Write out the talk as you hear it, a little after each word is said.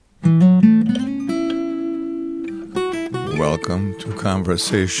welcome to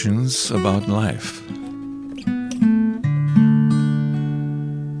Conversations About Life.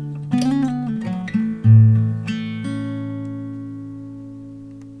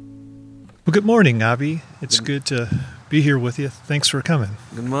 Well, good morning, Abhi. It's good to be here with you. Thanks for coming.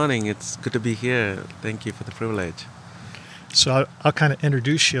 Good morning. It's good to be here. Thank you for the privilege. So I'll kind of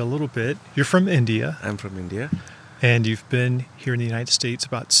introduce you a little bit. You're from India. I'm from India. And you've been here in the United States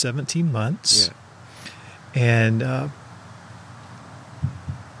about 17 months. Yeah.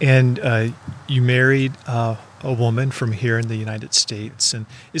 And you married a woman from here in the United States. And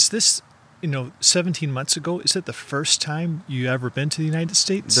is this, 17 months ago, is it the first time you ever been to the United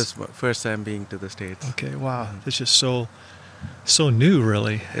States? This first time being to the States. Okay, wow. That's just so new,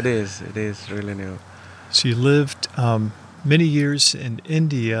 really. It is really new. So you lived many years in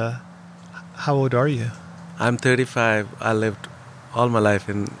India. How old are you? I'm 35. I lived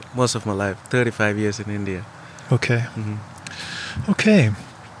most of my life, 35 years in India. Okay. Mm-hmm. Okay.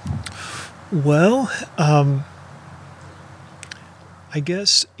 Well, I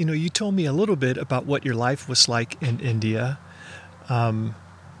guess, you told me a little bit about what your life was like in India.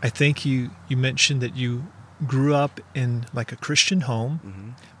 I think you mentioned that you grew up in like a Christian home,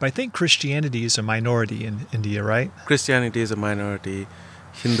 Mm-hmm. but I think Christianity is a minority in India, right? Christianity is a minority.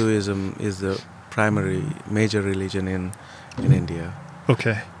 Hinduism is the primary major religion in India.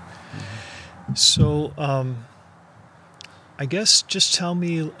 Okay. Mm-hmm. So, I guess just tell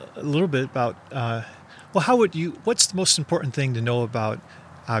me a little bit about, what's the most important thing to know about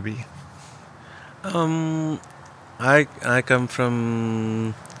Abhi? I come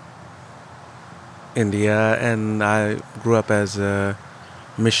from India and I grew up as a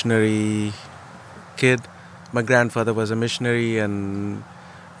missionary kid. My grandfather was a missionary and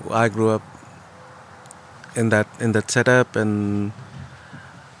I grew up in that setup, and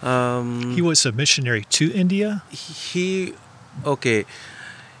He was a missionary to India? he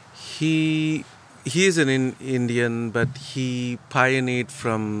is an Indian, but he pioneered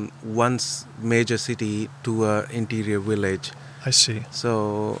from one major city to a interior village. I see.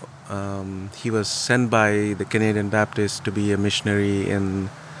 So he was sent by the Canadian Baptists to be a missionary in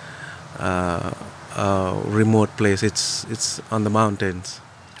a remote place. It's on the mountains.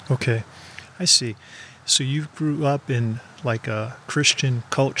 Okay, I see. So you grew up in like a Christian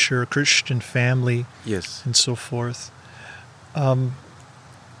culture, Christian family, Yes. and so forth.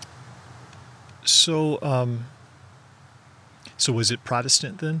 So was it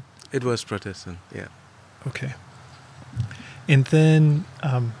Protestant then? It was Protestant, yeah. Okay. And then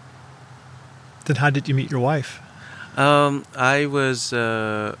how did you meet your wife? I was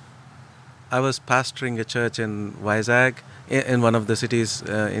pastoring a church in Vizag, in one of the cities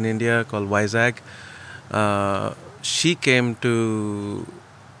in India called Vizag. She came to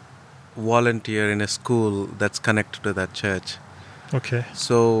volunteer in a school that's connected to that church. Okay.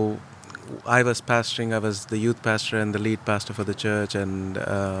 So I was pastoring. I was the youth pastor and the lead pastor for the church, and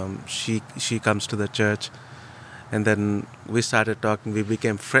she comes to the church, and then we started talking. We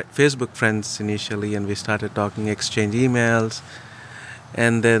became Facebook friends initially, and we started talking, exchange emails,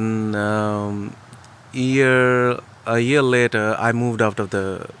 and then a year later, I moved out of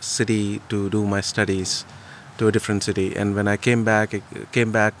the city to do my studies to a different city. And when I came back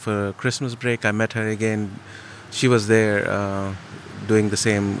for Christmas break, I met her again. She was there doing the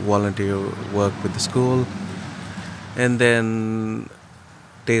same volunteer work with the school. And then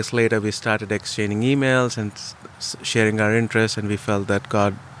days later, we started exchanging emails and sharing our interests, and we felt that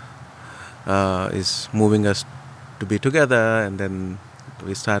God is moving us to be together. And then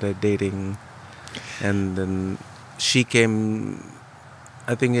we started dating, and then she came,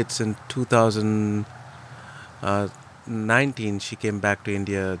 I think it's in 2019, she came back to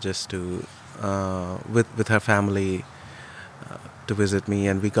India just to with her family to visit me,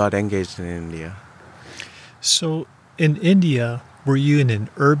 and we got engaged in India. So in India, were you in an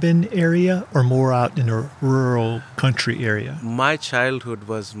urban area or more out in a rural country area? My childhood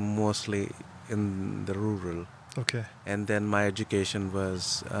was mostly in the rural. Okay. And then my education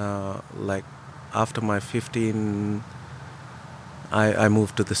was after my 15, I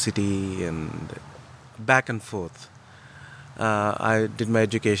moved to the city and back and forth. I did my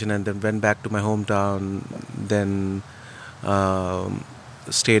education and then went back to my hometown, then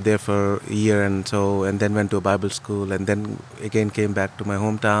stayed there for a year and so, and then went to a Bible school, and then again came back to my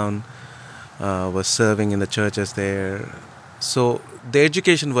hometown, was serving in the churches there. So the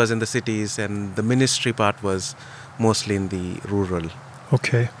education was in the cities and the ministry part was mostly in the rural.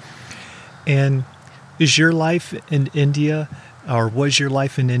 Okay. And is your life in India, or was your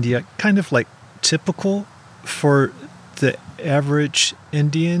life in India kind of like typical for the average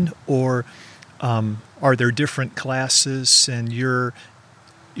Indian, or are there different classes, and you're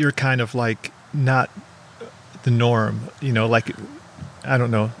kind of like not the norm? Like, I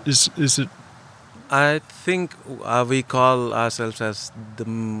don't know. Is it I think we call ourselves as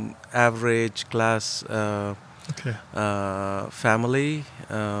the average class okay? family.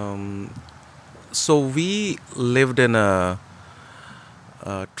 So we lived in a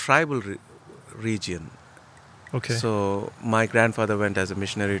tribal region. Okay. So my grandfather went as a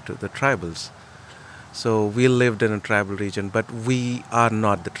missionary to the tribals. So we lived in a tribal region, but we are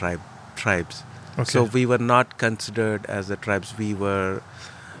not the tribes. Okay. So we were not considered as the tribes. We were,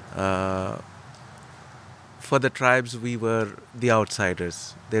 for the tribes, we were the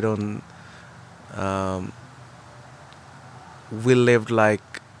outsiders. They don't. We lived like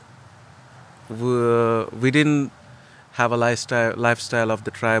we didn't have a lifestyle of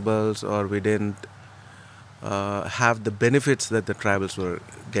the tribals, or we didn't have the benefits that the tribals were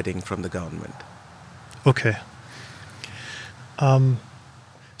getting from the government. Okay.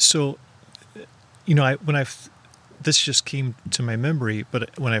 So, this just came to my memory,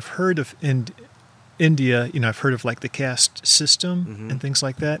 but when I've heard of India, I've heard of like the caste system and things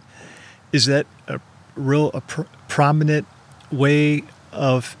like that. Is that a prominent way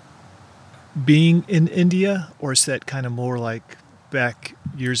of being in India, or is that kind of more like back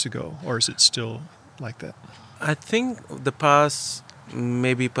years ago, or is it still like that? I think the past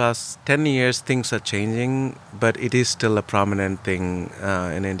 10 years things are changing, but it is still a prominent thing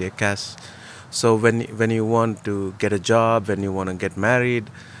in India, caste. So when you want to get a job, when you want to get married,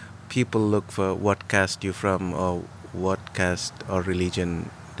 people look for what caste you're from, or what caste or religion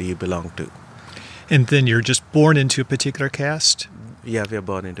do you belong to. And then you're just born into a particular caste? Yeah, we are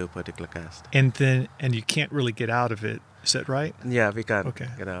born into a particular caste. And you can't really get out of it. Is that right? Yeah, we can't Okay.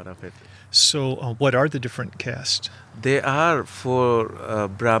 get out of it. So what are the different castes? They are for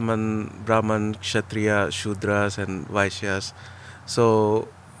Brahman, Kshatriya, Shudras and Vaishyas. So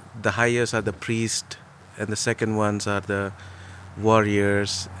the highest are the priest, and the second ones are the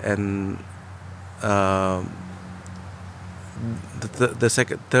warriors, and the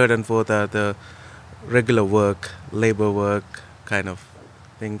second, third and fourth are the regular work, labor work kind of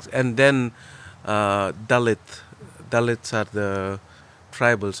things. And then Dalits are the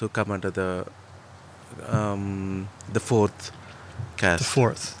tribals who come under the fourth caste. The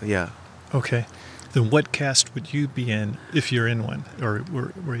fourth. Yeah. Okay. Then what caste would you be in if you're in one, or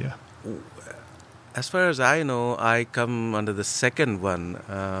were you? As far as I know, I come under the second one.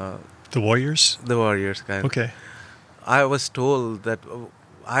 The warriors? The warriors kind. Okay. I was told that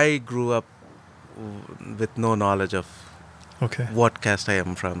I grew up with no knowledge of Okay. what caste I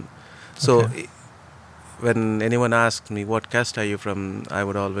am from. So Okay. when anyone asks me, what caste are you from, I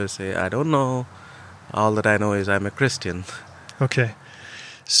would always say, I don't know. All that I know is I'm a Christian. Okay.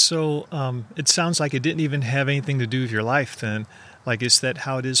 So it sounds like it didn't even have anything to do with your life then. Like, is that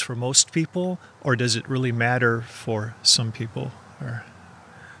how it is for most people, or does it really matter for some people? Or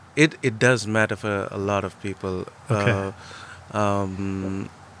It does matter for a lot of people. Okay.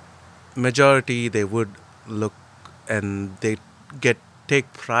 Majority, they would look and they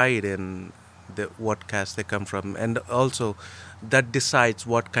take pride in what caste they come from, and also that decides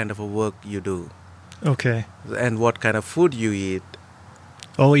what kind of a work you do Okay. and what kind of food you eat.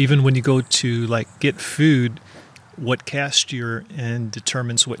 Oh, even when you go to like get food, what caste you're in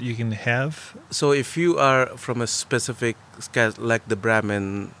determines what you can have? So if you are from a specific caste, like the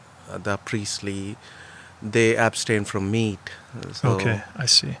Brahmin, the priestly, they abstain from meat. So, Okay, I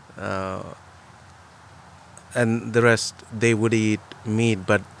see. and the rest, they would eat meat,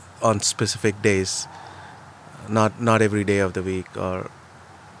 but on specific days, not every day of the week, or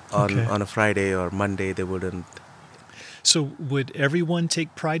on a Friday or Monday they wouldn't. So would everyone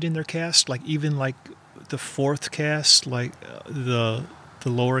take pride in their caste, like even like the fourth caste, like the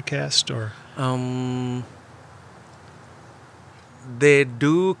lower caste, or? They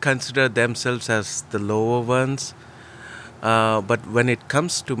do consider themselves as the lower ones, but when it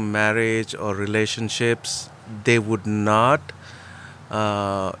comes to marriage or relationships, they would not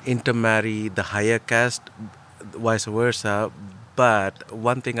intermarry the higher caste, vice versa. But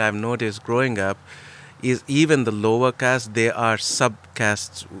one thing I've noticed growing up is even the lower caste, there are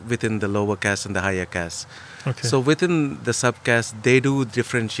subcastes within the lower caste and the higher caste. Okay. So within the subcaste, they do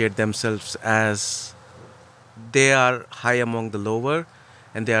differentiate themselves as they are high among the lower,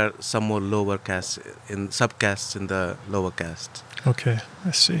 and there are some more lower castes in subcastes in the lower caste. Okay,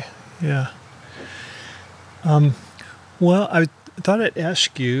 I see. Yeah. Well, I thought I'd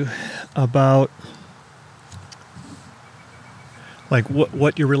ask you about like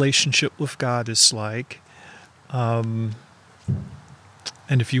what your relationship with God is like.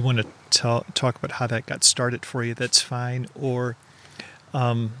 And if you want to talk about how that got started for you, that's fine. Or,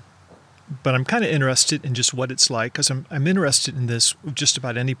 but I'm kind of interested in just what it's like, because I'm interested in this with just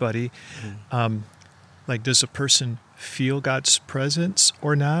about anybody. Like, does a person feel God's presence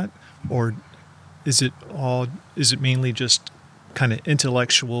or not? Or is it mainly just kind of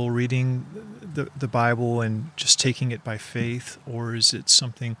intellectual reading the Bible and just taking it by faith? Or is it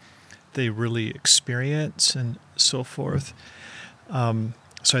something they really experience and so forth?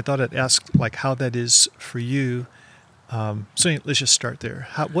 So I thought I'd ask, like, how that is for you. So anyway, let's just start there.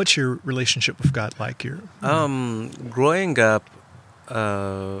 What's your relationship with God like? Growing up,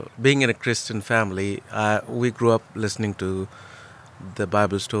 being in a Christian family, we grew up listening to the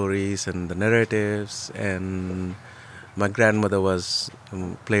Bible stories and the narratives, and my grandmother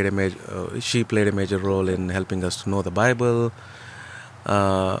played a major role in helping us to know the Bible.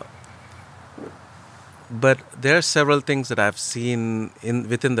 But there are several things that I've seen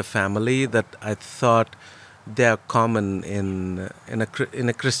within the family that I thought they are common in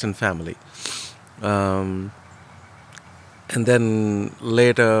a Christian family. And then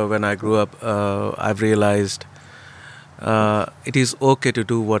later, when I grew up, I've realized it is okay to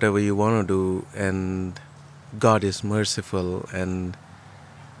do whatever you want to do, and God is merciful, and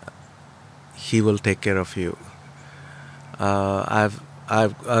He will take care of you.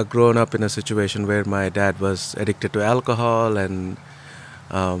 I've grown up in a situation where my dad was addicted to alcohol, and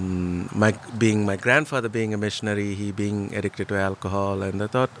my grandfather being a missionary, he being addicted to alcohol, and I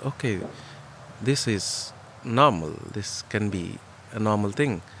thought, okay, this is normal. This can be a normal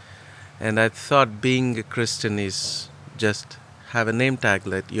thing. And I thought being a Christian is just have a name tag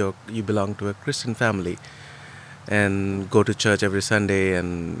that you belong to a Christian family, and go to church every Sunday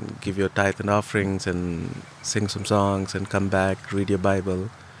and give your tithe and offerings and sing some songs and come back, read your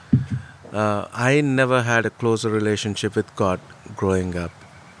Bible. I never had a closer relationship with God growing up.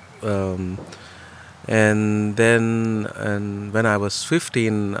 And when I was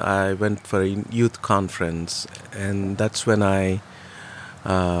 15, I went for a youth conference, and that's when I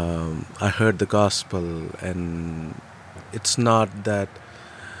heard the gospel. And it's not that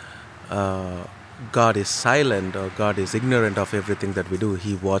God is silent or God is ignorant of everything that we do.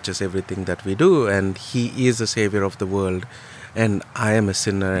 He watches everything that we do, and He is the Savior of the world, and I am a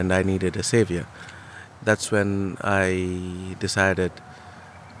sinner and I needed a Savior. That's when I decided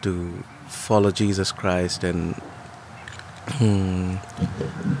to follow Jesus Christ, and then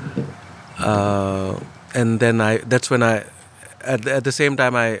that's when at the same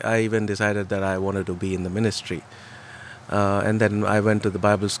time I even decided that I wanted to be in the ministry. And then I went to the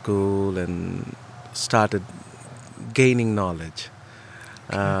Bible school and started gaining knowledge.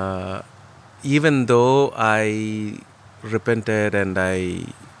 Even though I repented and I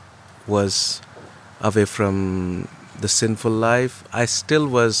was away from the sinful life, I still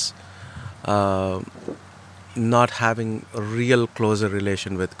was not having a real closer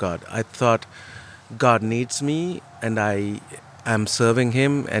relation with God. I thought God needs me and I am serving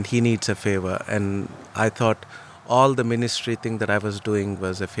Him, and He needs a favor. And I thought all the ministry thing that I was doing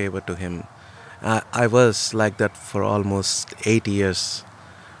was a favor to Him. I was like that for almost 8 years,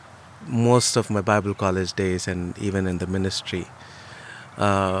 most of my Bible college days and even in the ministry.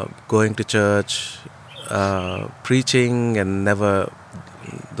 Going to church, preaching, and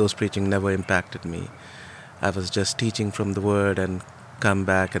those preaching never impacted me. I was just teaching from the Word and come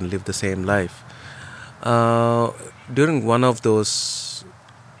back and live the same life. During one of those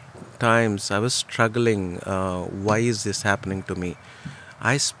times, I was struggling. Why is this happening to me?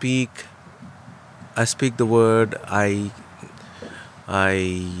 I speak the Word. I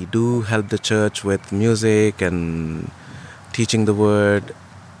do help the church with music and teaching the Word.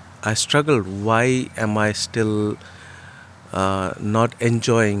 I struggled. Why am I still not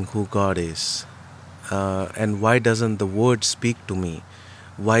enjoying who God is? And why doesn't the Word speak to me?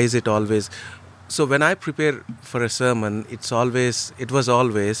 Why is it always... So when I prepare for a sermon, it was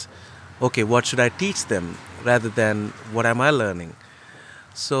always, okay, what should I teach them rather than what am I learning?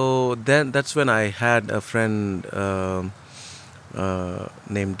 So then that's when I had a friend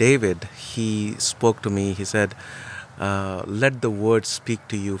named David. He spoke to me. He said, let the Word speak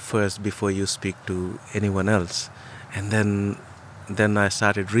to you first before you speak to anyone else. And then I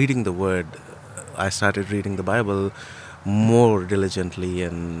started reading the Word. I started reading the Bible more diligently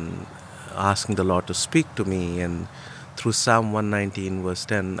and asking the Lord to speak to me. And through Psalm 119 verse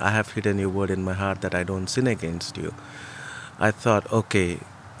 10, I have hidden your word in my heart that I don't sin against you. I thought, okay,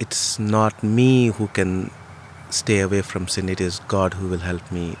 it's not me who can stay away from sin. It is God who will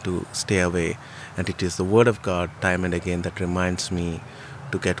help me to stay away. And it is the Word of God time and again that reminds me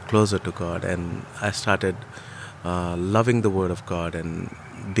to get closer to God. And I started loving the Word of God and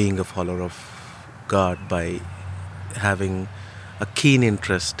being a follower of God by having a keen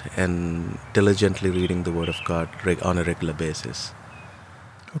interest and diligently reading the Word of God on a regular basis.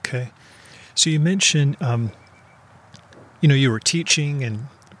 Okay. So you mentioned, you were teaching and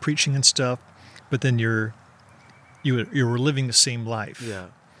preaching and stuff, but then you were living the same life. Yeah.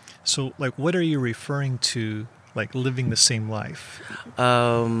 So, like, what are you referring to, like, living the same life?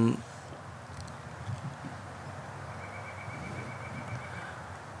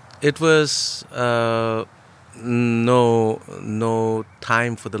 It was no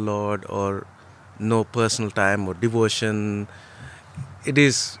time for the Lord, or no personal time or devotion. It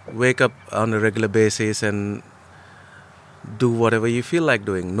is wake up on a regular basis and do whatever you feel like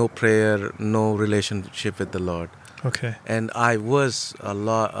doing. No prayer, no relationship with the Lord. Okay. And I was a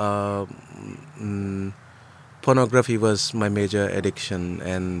lot. Pornography was my major addiction,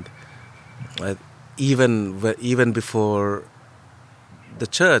 and even before the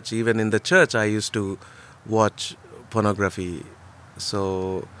church, even in the church, I used to watch pornography.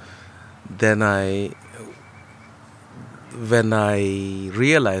 So then when I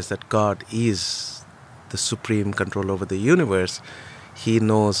realized that God is the supreme control over the universe, He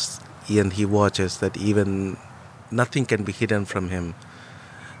knows and He watches that even nothing can be hidden from Him.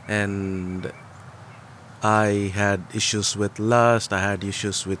 And I had issues with lust, I had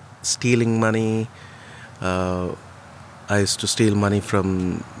issues with stealing money. I used to steal money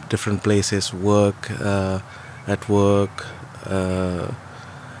from different places, at work,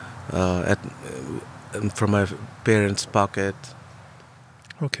 from my parents' pocket.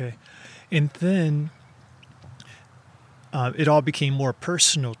 Okay. And then it all became more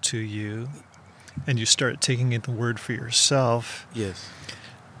personal to you, and you started taking in the Word for yourself. Yes.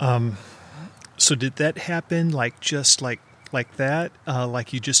 So did that happen just like that?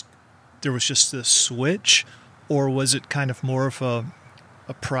 Like there was just this switch, or was it kind of more of a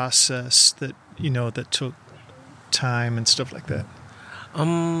process that that took time and stuff like that?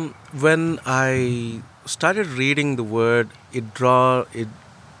 When I started reading the Word, it drew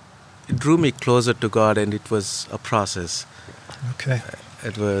me closer to God, and it was a process. Okay.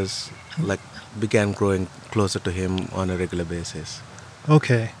 It was like began growing closer to Him on a regular basis.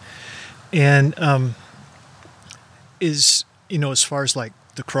 Okay. And is as far as like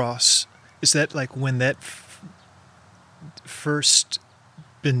the cross, is that like when that first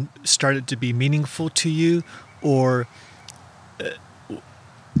started to be meaningful to you, or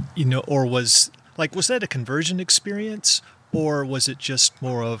or was that a conversion experience, or was it just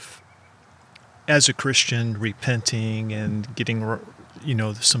more of, as a Christian, repenting and getting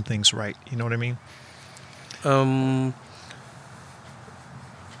some things right? You know what I mean?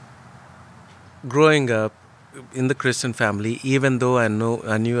 Growing up in the Christian family, even though I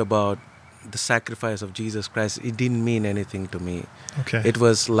knew about the sacrifice of Jesus Christ, it didn't mean anything to me. Okay. It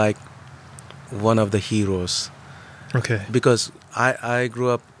was like one of the heroes. Okay. Because I grew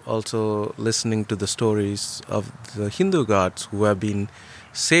up also listening to the stories of the Hindu gods who have been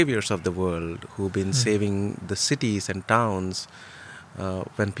saviors of the world, who've been saving the cities and towns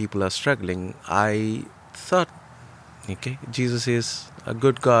when people are struggling. I thought, okay, Jesus is a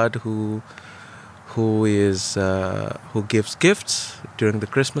good God who gives gifts during the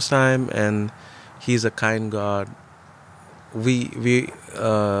Christmas time, and He's a kind God. We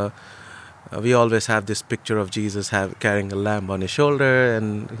always have this picture of Jesus carrying a lamb on his shoulder,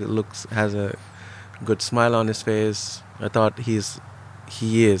 and he has a good smile on his face. I thought he is.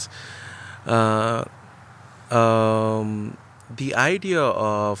 The idea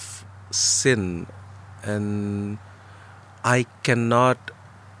of sin, and I cannot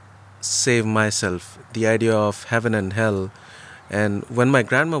save myself, the idea of heaven and hell. And when my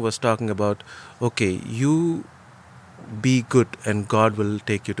grandma was talking about, okay, you be good and God will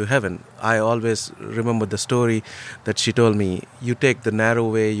take you to heaven, I always remember the story that she told me: you take the narrow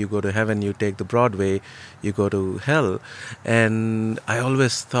way, you go to heaven; you take the broad way, you go to hell. And I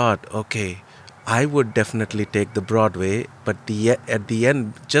always thought, okay, I would definitely take the broad way, but at the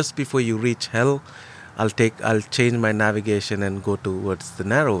end, just before you reach hell, I'll change my navigation and go towards the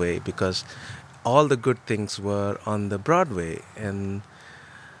narrow way, because all the good things were on the broad way. And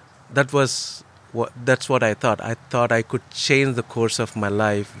that's what I thought. I thought I could change the course of my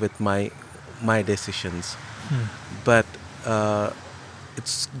life with my decisions. But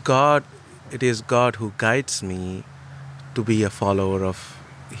it's God. It is God who guides me to be a follower of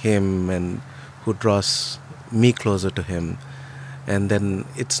Him, and who draws me closer to Him. And then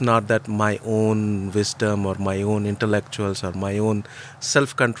it's not that my own wisdom or my own intellectuals or my own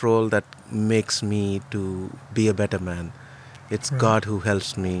self-control that makes me to be a better man. It's right. God who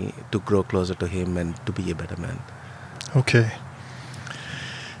helps me to grow closer to Him and to be a better man. Okay.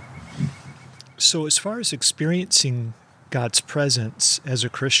 So as far as experiencing God's presence as a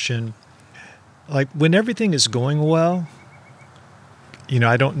Christian, like when everything is going well,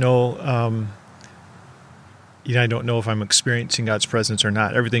 I don't know, I don't know if I'm experiencing God's presence or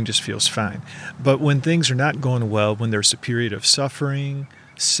not. Everything just feels fine. But when things are not going well, when there's a period of suffering,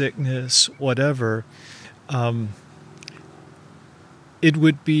 sickness, whatever, it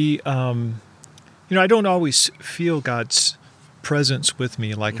would be, I don't always feel God's presence with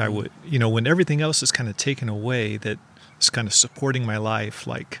me like I would, when everything else is kind of taken away, that is kind of supporting my life,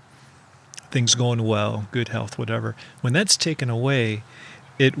 like things going well, good health, whatever. When that's taken away,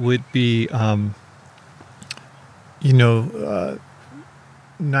 it would be,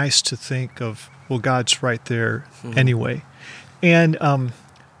 nice to think of, well, God's right there anyway. And,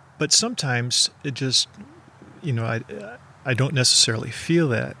 but sometimes it just, I don't necessarily feel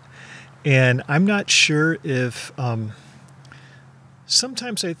that. And I'm not sure if,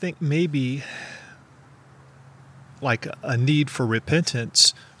 sometimes I think maybe like a need for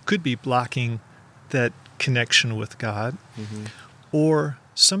repentance could be blocking that connection with God. Or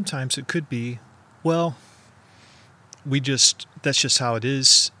sometimes it could be, well, that's just how it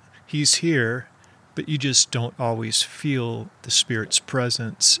is. He's here, but you just don't always feel the Spirit's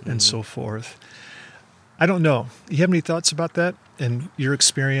presence and so forth. I don't know. You have any thoughts about that and your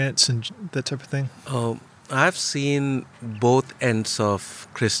experience and that type of thing? I've seen both ends of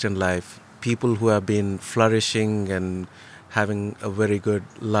Christian life. People who have been flourishing and having a very good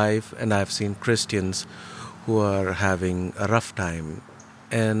life, and I've seen Christians who are having a rough time.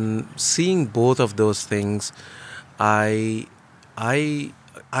 And seeing both of those things, I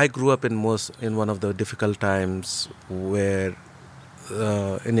grew up in one of the difficult times where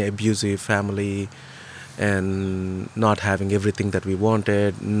in an abusive family and not having everything that we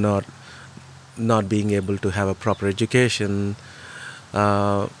wanted, not being able to have a proper education.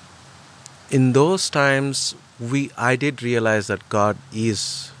 In those times, I did realize that God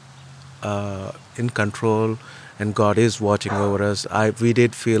is in control and God is watching over us. We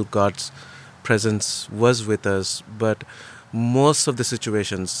did feel God's presence was with us, but most of the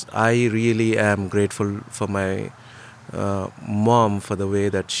situations, I really am grateful for my mom for the way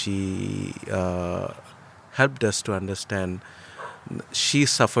that she helped us to understand. She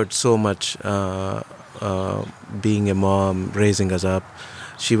suffered so much being a mom, raising us up.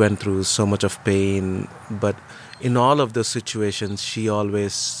 She went through so much of pain, but in all of those situations, she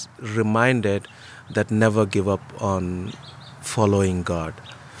always reminded that never give up on following God.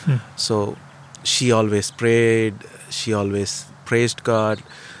 So she always prayed, she always praised God,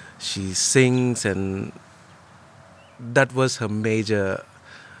 she sings, and that was her major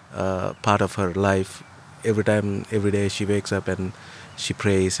part of her life. Every day she wakes up and she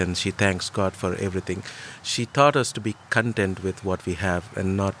prays and she thanks God for everything. She taught us to be content with what we have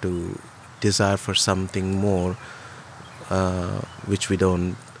and not to desire for something more which we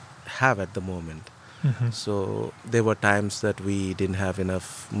don't have at the moment. So there were times that we didn't have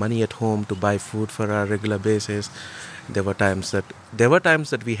enough money at home to buy food for our regular basis. There were times that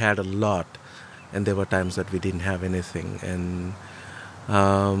we had a lot, and there were times that we didn't have anything. And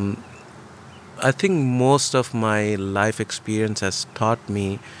I think most of my life experience has taught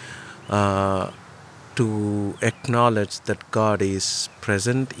me to acknowledge that God is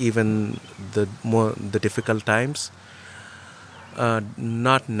present even the difficult times.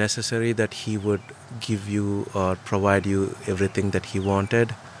 Not necessary that He would give you or provide you everything that He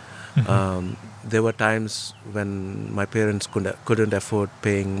wanted. There were times when my parents couldn't afford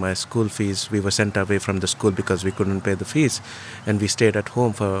paying my school fees. We were sent away from the school because we couldn't pay the fees, and we stayed at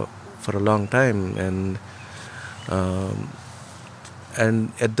home for a long time.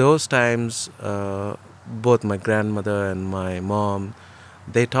 And at those times, both my grandmother and my mom,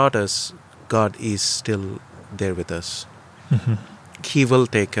 they taught us God is still there with us. He will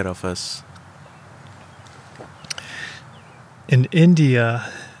take care of us. In India,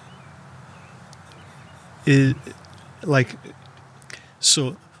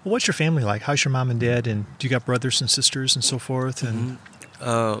 what's your family like? How's your mom and dad, and do you got brothers and sisters and so forth? And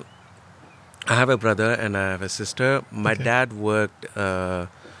I have a brother and I have a sister. My dad worked in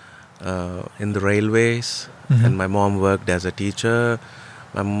the railways, and my mom worked as a teacher.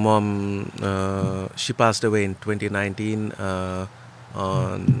 My mom, she passed away in 2019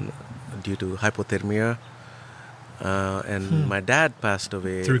 due to hypothermia. And my dad passed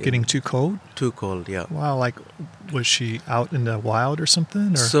away. Through getting too cold? Too cold, yeah. Wow, was she out in the wild or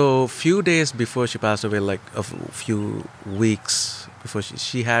something? Or? So, few days before she passed away, like a few weeks before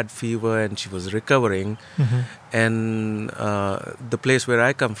she had fever and she was recovering. Mm-hmm. And the place where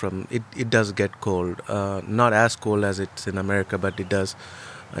I come from, it does get cold. Not as cold as it's in America, but it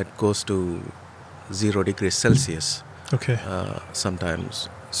goes to 0 degrees Celsius. Okay. Sometimes.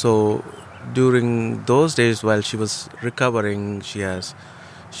 So during those days while she was recovering, she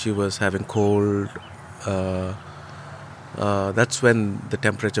was having cold. That's when the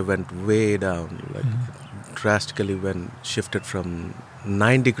temperature went way down, like drastically shifted from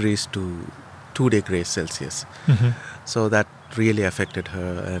 9 degrees to 2 degrees Celsius. Mm-hmm. So that really affected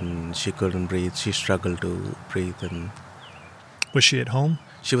her, and she couldn't breathe. She struggled to breathe, and Was she at home?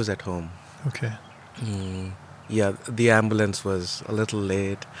 she was at home. Okay. Yeah, the ambulance was a little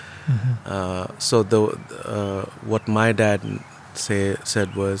late. Mm-hmm. So what my dad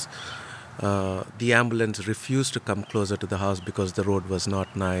said was the ambulance refused to come closer to the house because the road was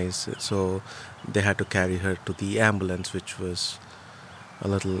not nice. So they had to carry her to the ambulance, which was a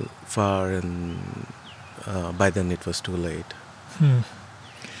little far, and by then it was too late.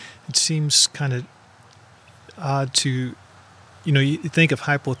 It seems kind of odd to, you think of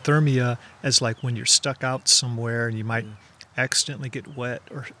hypothermia as like when you're stuck out somewhere and you might accidentally get wet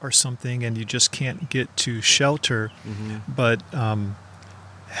or something and you just can't get to shelter. Mm-hmm. But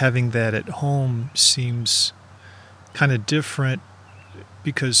having that at home seems kind of different,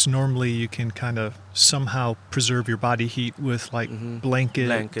 because normally you can kind of somehow preserve your body heat with like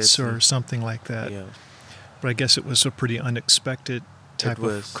blankets or something like that. Yeah. But I guess it was a pretty unexpected type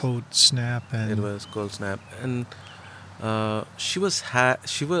of cold snap. And it was cold snap, and the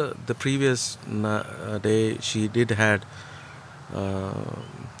previous day she did had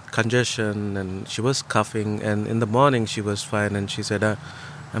congestion, and she was coughing, and in the morning she was fine, and she said,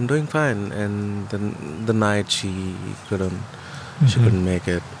 I'm doing fine, and then the night she couldn't make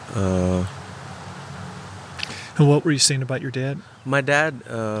it. And what were you saying about your dad? My dad,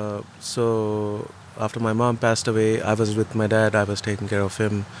 so after my mom passed away, I was with my dad. I was taking care of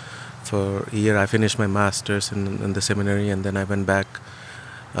him for a year. I finished my master's in the seminary, and then I went back.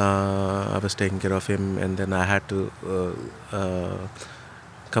 I was taking care of him, and then I had to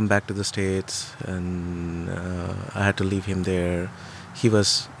come back to the States, and I had to leave him there. He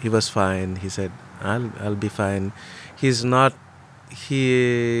was fine. He said, I'll be fine. He's not.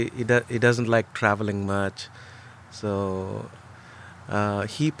 He doesn't like traveling much, so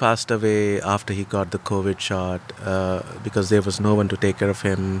he passed away after he got the COVID shot because there was no one to take care of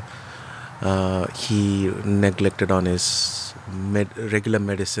him. He neglected on his regular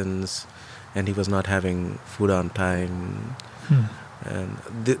medicines, and he was not having food on time. And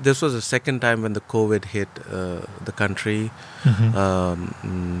this was the second time when the COVID hit the country.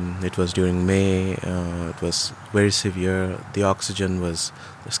 It was during May. It was very severe. The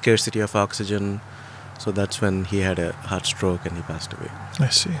scarcity of oxygen. So that's when he had a heart stroke and he passed away. I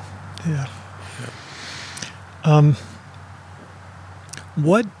see. Yeah.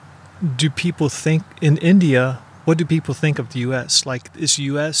 What do people think in India? What do people think of the U.S.? Like, is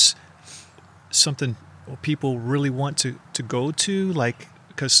U.S. something people really want to go to? Like,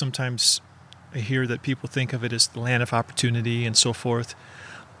 because sometimes I hear that people think of it as the land of opportunity and so forth.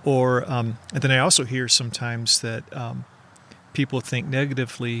 Or, and then I also hear sometimes that people think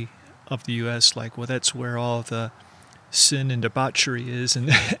negatively of the U.S., like, well, that's where all the sin and debauchery is, and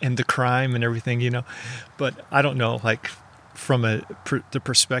and the crime and everything, But I don't know, like, from the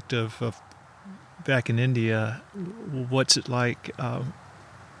perspective of back in India, what's it like? How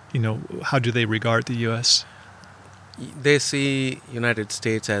do they regard the U.S.? They see United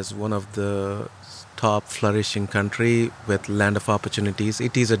States as one of the top flourishing country with land of opportunities.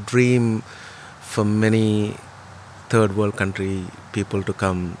 It is a dream for many third world country people to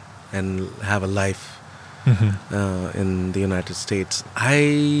come and have a life in the United States.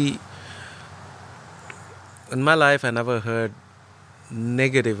 In my life, I never heard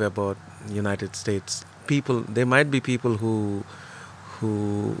negative about United States. There might be people who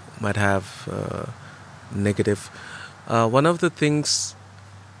might have negative. One of the things,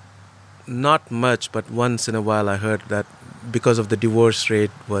 not much, but once in a while I heard that because of the divorce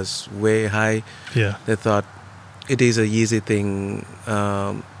rate was way high, they thought it is a easy thing.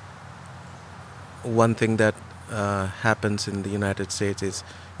 One thing that happens in the United States is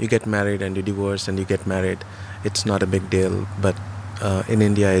you get married and you divorce and you get married. It's not a big deal, but in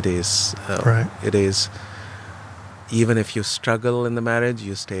India it is. Right. It is. Even if you struggle in the marriage,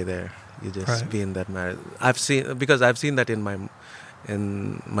 you stay there. You just be in that marriage. I've seen that in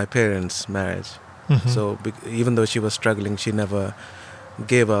my parents' marriage. So even though she was struggling, she never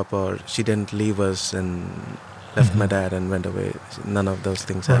gave up, or she didn't leave us and left my dad and went away. None of those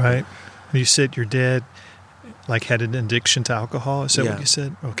things happened. Right. You said your dad, like had an addiction to alcohol. Is that Yeah. what you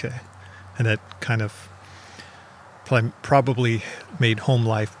said? Okay. And that kind of probably made home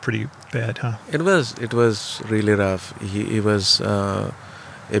life pretty bad, huh? It was really rough. He was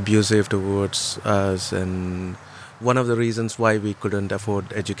abusive towards us, and one of the reasons why we couldn't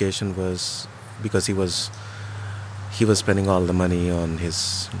afford education was because he was spending all the money on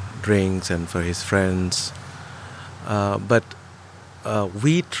his drinks and for his friends. But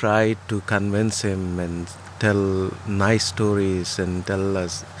we tried to convince him and tell nice stories and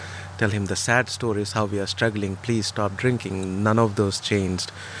tell him the sad stories, how we are struggling. Please stop drinking. None of those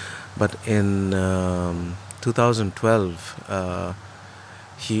changed. But in 2012,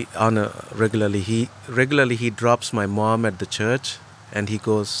 regularly he drops my mom at the church, and he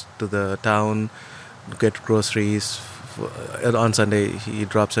goes to the town to get groceries. On Sunday, he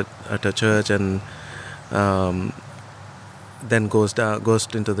drops it at a church, and then goes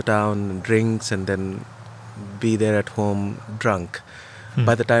into the town and drinks, and then be there at home drunk.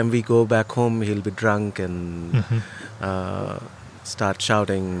 By the time we go back home, he'll be drunk and start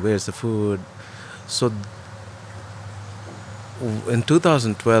shouting, "Where's the food?" So in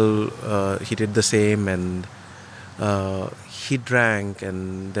 2012, he did the same, and he drank,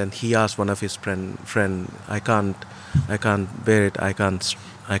 and then he asked one of his friend, "I can't bear it. I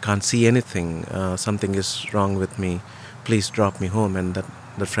can't see anything. Something is wrong with me. Please drop me home." And that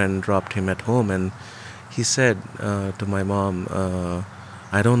the friend dropped him at home, and he said to my mom,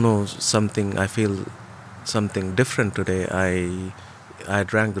 "I don't know, I feel something different today. I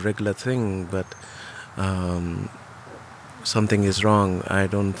drank the regular thing, but something is wrong. I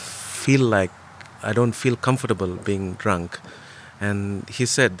don't feel comfortable being drunk." And he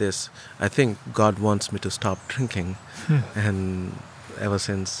said this, "I think God wants me to stop drinking." And ever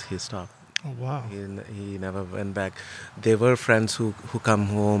since he stopped. Oh, wow. He never went back. There were friends who come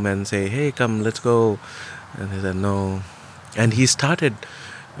home and say, "Hey, come, let's go." And he said no. And he started,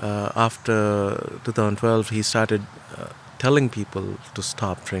 after 2012, he started telling people to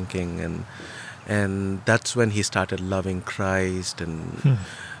stop drinking. And that's when he started loving Christ. And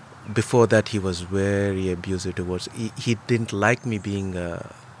before that, he was very abusive towards. He didn't like me being a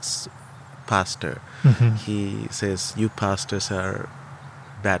pastor. He says, "You pastors are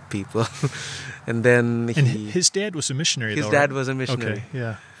bad people." And then his dad was a missionary. His though, dad right? was a missionary. Okay,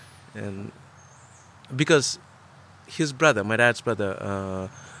 yeah. And because his brother, my dad's brother,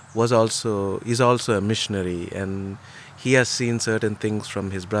 is also a missionary, and he has seen certain things from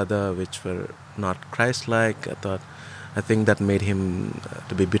his brother which were not Christ-like. I think that made him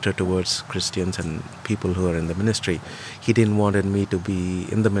to be bitter towards Christians and people who are in the ministry. He didn't wanted me to be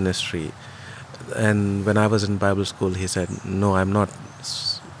in the ministry. And when I was in Bible school, he said, "No, I'm not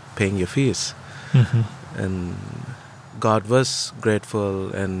paying your fees." And God was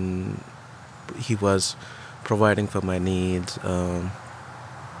grateful, and he was providing for my needs.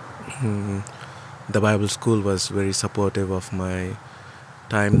 The Bible school was very supportive of my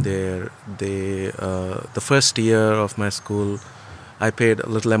time there. The first year of my school, I paid a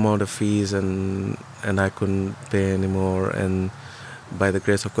little amount of fees, and I couldn't pay anymore. And by the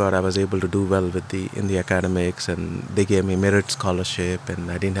grace of God, I was able to do well in the academics, and they gave me merit scholarship, and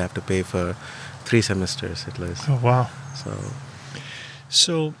I didn't have to pay for 3 semesters at least. Oh, wow.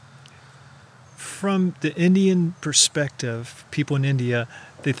 So from the Indian perspective, people in India,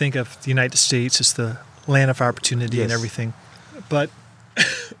 they think of the United States as the land of opportunity and Yes. everything. But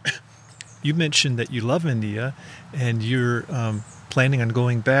you mentioned that you love India, and you're planning on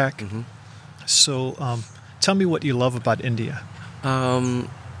going back. So tell me what you love about India.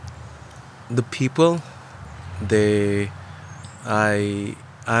 The people,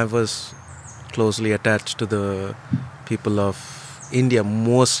 I was closely attached to the people of India,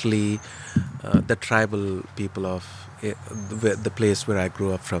 mostly the tribal people of the place where I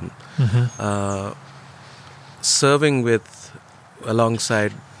grew up from. Serving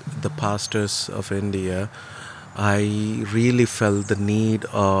alongside the pastors of India, I really felt the need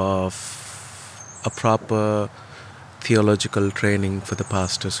of a proper theological training for the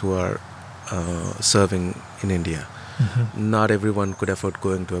pastors who are serving in India. Not everyone could afford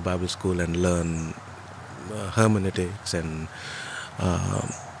going to a Bible school and learn hermeneutics and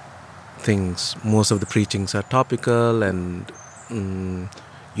things. Most of the preachings are topical, and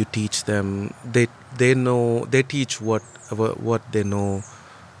you teach them. They teach what they know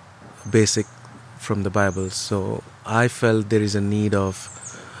basic from the Bible. So I felt there is a need of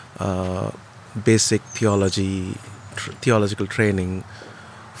basic theological training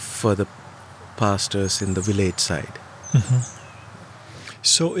for the pastors in the village side.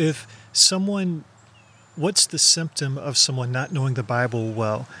 So if someone, what's the symptom of someone not knowing the Bible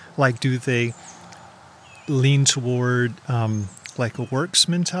well? Like, do they lean toward like a works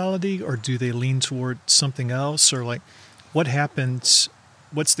mentality, or do they lean toward something else, or like what happens?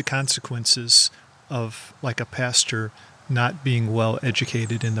 What's the consequences of like a pastor not being well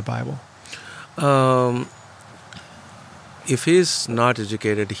educated in the Bible? If he's not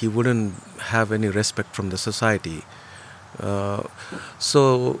educated, he wouldn't have any respect from the society.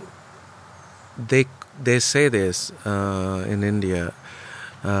 So they say this in India.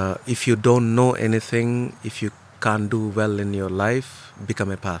 If you don't know anything, if you can't do well in your life, become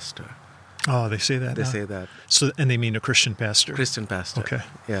a pastor. Oh, they say that. They say that. So, and they mean a Christian pastor. Christian pastor. Okay.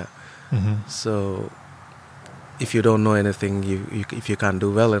 Yeah. Mm-hmm. So, if you don't know anything, if you can't do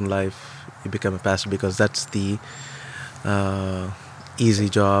well in life, you become a pastor, because that's the easy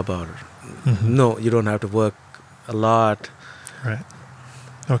job. Or Mm-hmm. no, you don't have to work a lot. Right.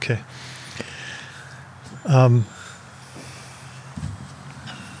 Okay.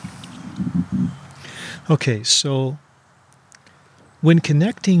 Okay, so when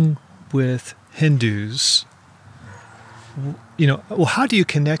connecting with Hindus, well, how do you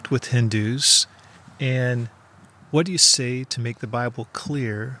connect with Hindus, and what do you say to make the Bible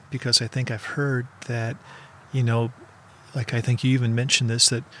clear? Because I think I've heard that, like I think you even mentioned this,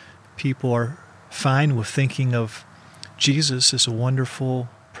 that people are fine with thinking of Jesus as a wonderful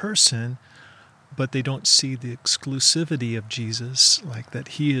person, but they don't see the exclusivity of Jesus, like that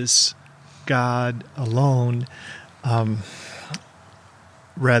he is God alone,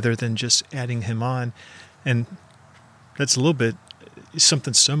 rather than just adding him on. And that's a little bit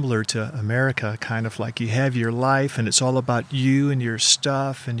something similar to America, kind of like you have your life and it's all about you and your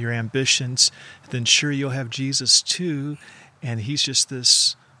stuff and your ambitions. Then sure, you'll have Jesus too, and he's just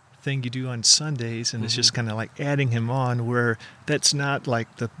this thing you do on Sundays, and it's just kind of like adding him on, where that's not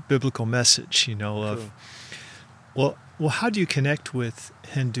like the biblical message, of, well, how do you connect with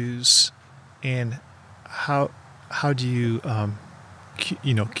Hindus, and how do you,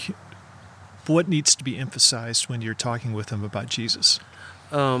 what needs to be emphasized when you're talking with them about Jesus?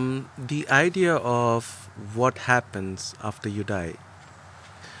 The idea of what happens after you die.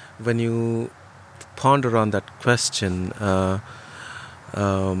 When you ponder on that question,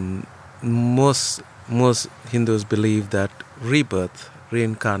 most Hindus believe that rebirth,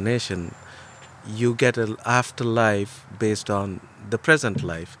 reincarnation, you get an afterlife based on the present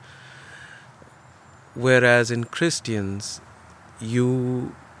life. Whereas in Christians,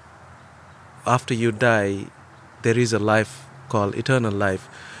 after you die, there is a life called eternal life.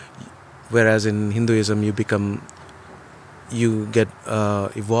 Whereas in Hinduism, you get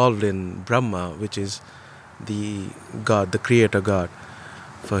evolved in Brahma, which is the God, the creator God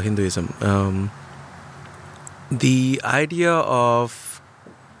for Hinduism. The idea of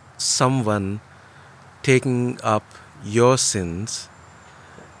someone taking up your sins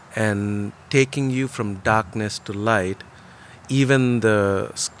and taking you from darkness to light, even the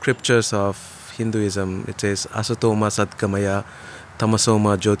scriptures of Hinduism, it says Asatoma Sadgamaya,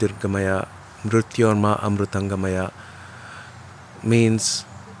 Tamasoma Jyotirgamaya, Mrityorma Amrutangamaya, means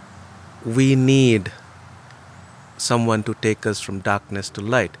we need someone to take us from darkness to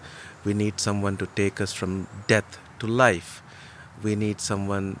light. We need someone to take us from death to life. We need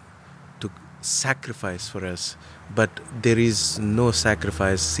someone to sacrifice for us. But there is no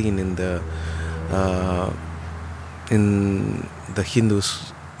sacrifice seen in the Hindu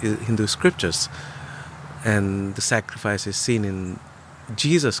scriptures, and the sacrifice is seen in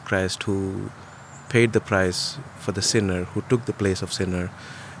Jesus Christ, who paid the price for the sinner, who took the place of sinner,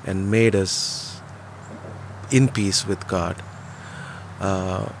 and made us in peace with God.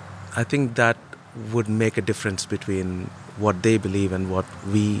 I think that would make a difference between what they believe and what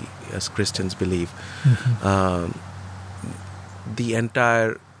we as Christians believe. Mm-hmm.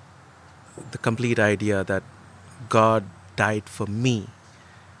 The complete idea that God died for me,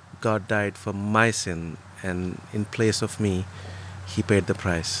 God died for my sin, and in place of me, he paid the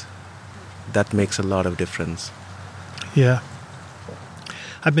price. That makes a lot of difference. Yeah.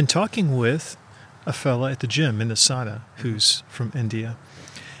 I've been talking with a fella at the gym in the sauna who's from India,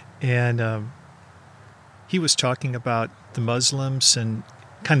 and he was talking about the Muslims and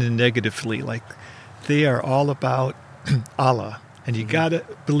kind of negatively, like they are all about Allah, and you gotta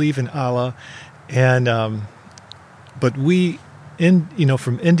believe in Allah, and but we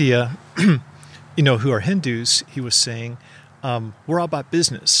from India, who are Hindus, he was saying, we're all about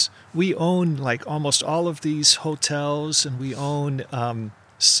business. We own like almost all of these hotels, and we own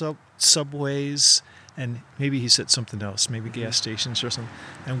subways, and maybe he said something else, maybe gas stations or something.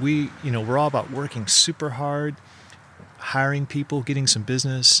 And we're all about working super hard, hiring people, getting some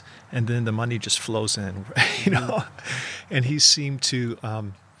business, and then the money just flows in, And he seemed to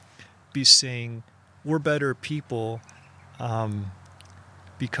be saying, we're better people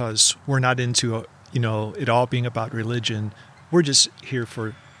because we're not into it all being about religion. We're just here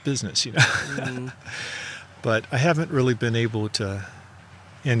for business, Mm. But I haven't really been able to.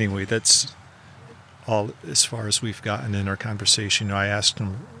 Anyway, that's all as far as we've gotten in our conversation. I asked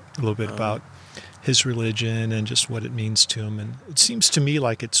him a little bit about his religion and just what it means to him, and it seems to me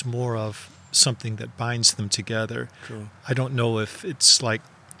like it's more of something that binds them together. True. I don't know if it's like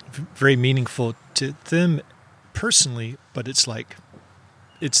very meaningful to them personally, but it's like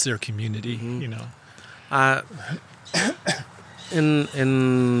it's their community, Mm-hmm.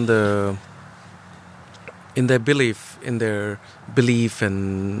 In their belief, and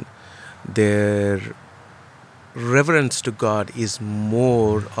their reverence to God is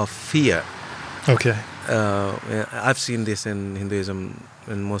more of fear. Okay. I've seen this in Hinduism,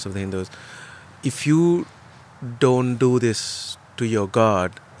 in most of the Hindus. If you don't do this to your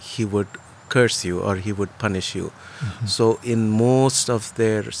God, he would curse you or he would punish you. Mm-hmm. So in most of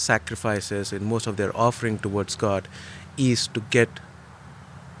their sacrifices, in most of their offering towards God, is to get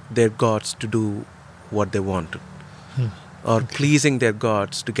their gods to do what they want, or pleasing their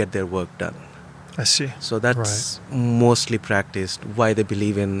gods to get their work done. I see. So that's mostly practiced. Why they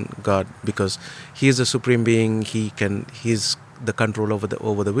believe in God, because He is the supreme being. He's the control over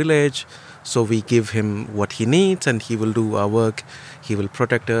the village. So we give Him what He needs, and He will do our work. He will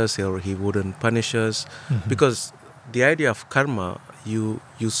protect us, or He wouldn't punish us. Mm-hmm. Because the idea of karma, you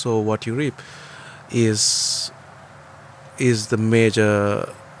sow what you reap, is the major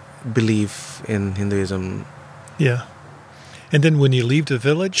belief in Hinduism. Yeah. And then when you leave the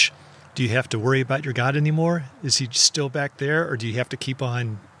village, do you have to worry about your God anymore? Is he still back there, or do you have to keep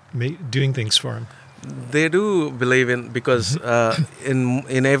on doing things for him? They do believe in, because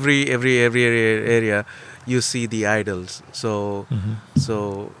in every area you see the idols. So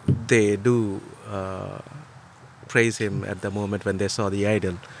so they do praise him at the moment when they saw the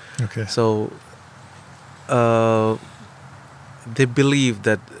idol. Okay. So they believe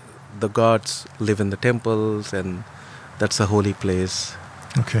that the gods live in the temples, and that's a holy place.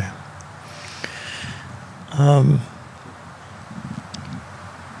 Okay.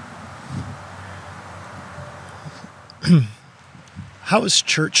 How is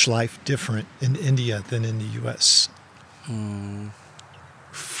church life different in India than in the U.S.?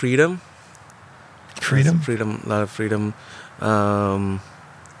 Freedom. A lot of freedom. I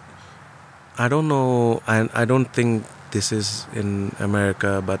don't know, I don't think this is in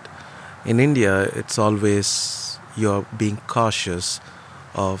America, but in India, it's always you're being cautious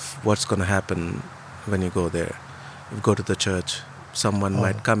of what's going to happen when you go there. You go to the church, someone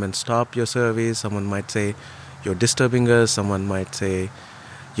might come and stop your service, someone might say, you're disturbing us, someone might say,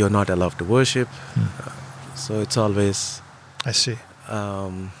 you're not allowed to worship. So it's always... I see.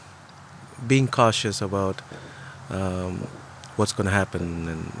 Being cautious about what's going to happen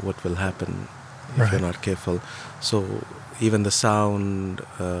and what will happen if you're not careful. So even the sound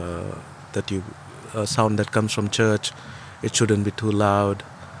sound that comes from church, it shouldn't be too loud.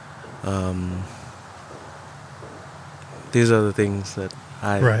 These are the things that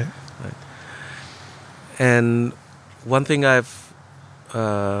I... And one thing I've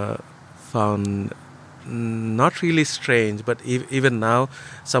found not really strange, but even now,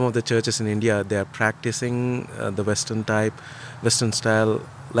 some of the churches in India, they are practicing the Western style.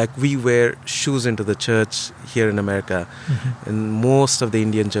 Like we wear shoes into the church here in America. And most of the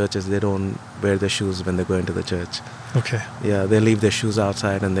Indian churches, they don't wear their shoes when they go into the church. Okay. Yeah, they leave their shoes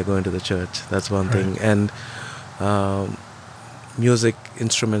outside and they go into the church. That's one thing. And music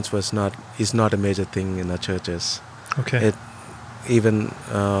instruments is not a major thing in our churches. Okay.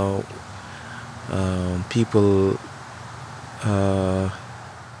 People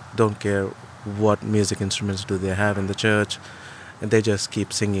don't care what music instruments do they have in the church, and they just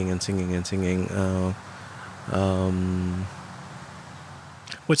keep singing and singing and singing.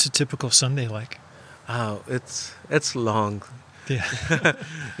 What's a typical Sunday like? It's long. Yeah.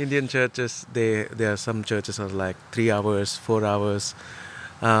 Indian churches, there are some churches are like 3 hours, 4 hours.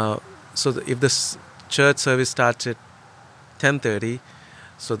 So if the church service starts at 10:30,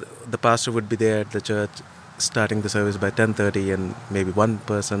 so the pastor would be there at the church starting the service by 10:30, and maybe one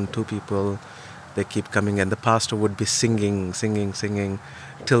person, two people, they keep coming, and the pastor would be singing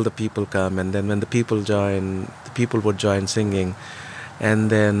till the people come, and then when the people join, the people would join singing, and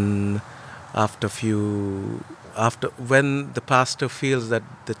then when the pastor feels that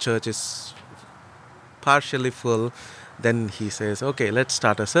the church is partially full, then he says, okay, let's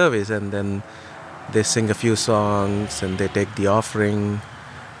start a service, and then they sing a few songs and they take the offering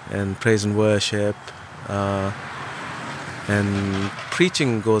and praise and worship, And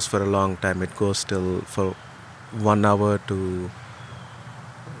preaching goes for a long time. It goes till for 1 hour to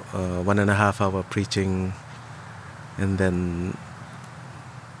 1.5 hour preaching. And then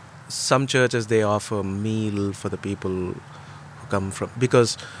some churches, they offer meal for the people who come from,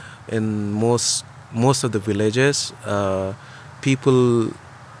 because in most of the villages, people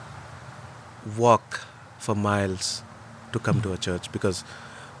walk for miles to come to a church, because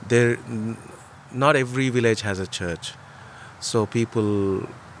not every village has a church. So people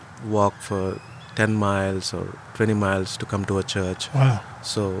walk for 10 miles or 20 miles to come to a church. Wow.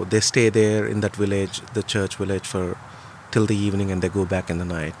 So they stay there in that village, the church village, for till the evening, and they go back in the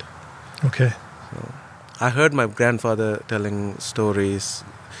night. Okay. So I heard my grandfather telling stories.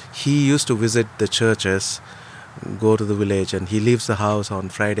 He used to visit the churches, go to the village, and he leaves the house on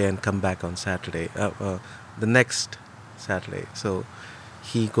Friday and come back on Saturday, the next Saturday. So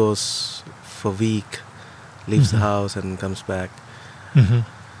he goes for a week, leaves the house and comes back,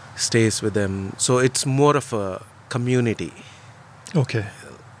 stays with them. So it's more of a community. Okay.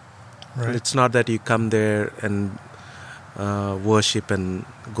 Right. It's not that you come there and worship and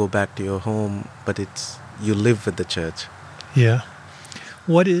go back to your home, but it's you live with the church. Yeah.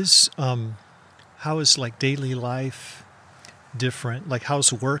 What is, how is like daily life different? Like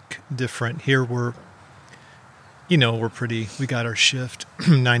how's work different? Here we're we got our shift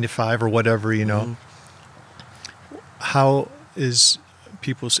 9 to 5 or whatever, How is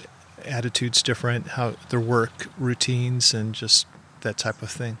people's attitudes different? How their work routines and just that type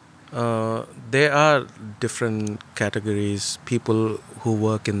of thing? There are different categories. People who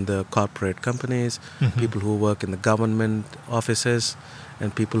work in the corporate companies, people who work in the government offices,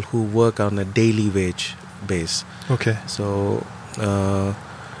 and people who work on a daily wage base. Okay. So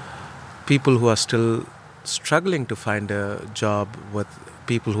people who are still struggling to find a job, with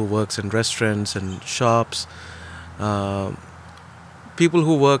people who works in restaurants and shops, people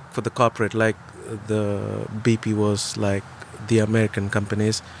who work for the corporate, like the BPOs, like the American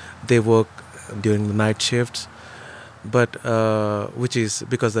companies, they work during the night shifts, but which is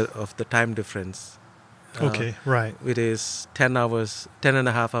because of the time difference. Okay, right. It is 10 and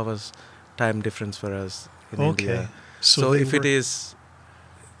a half hours time difference for us in India. So if it is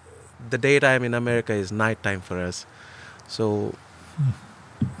the daytime in America is nighttime for us. So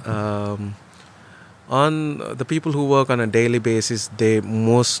on the people who work on a daily basis, they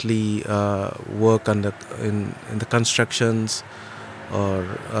mostly work in the constructions or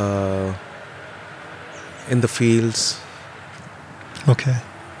in the fields. Okay.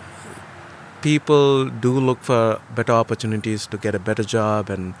 People do look for better opportunities to get a better job,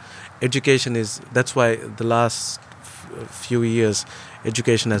 and education that's why the last few years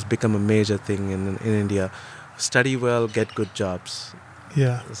education has become a major thing in India. Study well, get good jobs.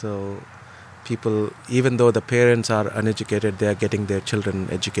 Yeah. So people, even though the parents are uneducated, they are getting their children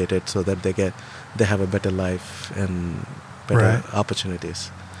educated so that they have a better life and better opportunities.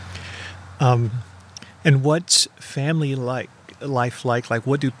 And what's family life like? Like,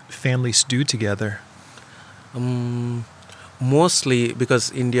 what do families do together? Mostly,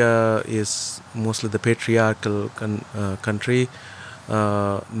 because India is mostly the patriarchal country,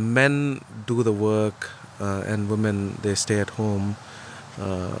 men do the work and women, they stay at home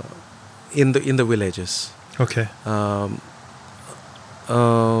in the villages. Okay.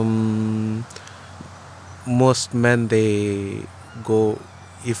 Most men, they go,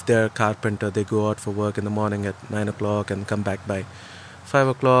 if they're a carpenter, they go out for work in the morning at 9 o'clock and come back by 5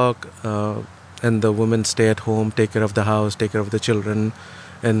 o'clock. And the women stay at home, take care of the house, take care of the children,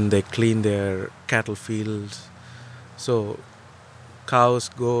 and they clean their cattle fields. So cows,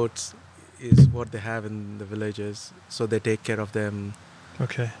 goats is what they have in the villages, so they take care of them.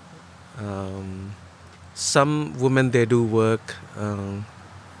 Okay. Some women, they do work.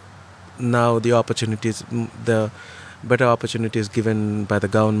 Now the better opportunities given by the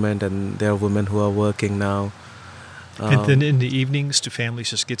government, and there are women who are working now. And then in the evenings, do families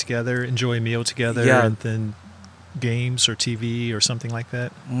just get together, enjoy a meal together, and then games or TV or something like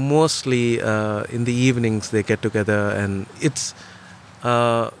that? Mostly in the evenings they get together, and it's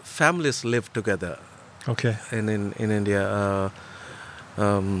families live together. Okay. In India,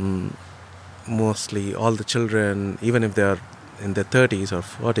 mostly all the children, even if they are in their 30s or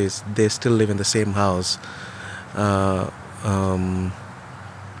 40s, they still live in the same house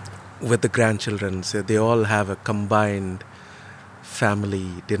with the grandchildren. So they all have a combined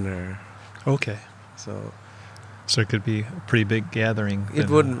family dinner. Okay. So it could be a pretty big gathering. It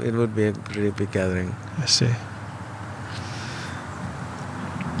would be a really big gathering. I see.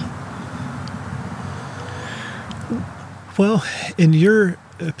 Well, in your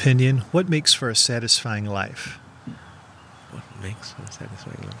opinion, what makes for a satisfying life? makes for a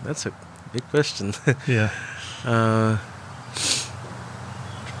satisfying life? That's a big question. Yeah.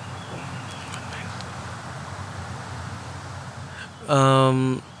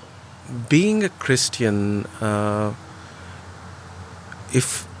 uh, being a Christian,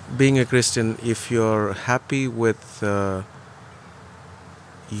 if you're happy with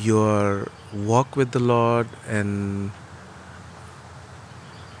your walk with the Lord and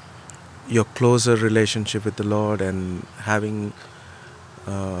your closer relationship with the Lord and having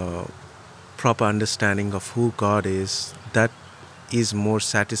proper understanding of who God is, that is more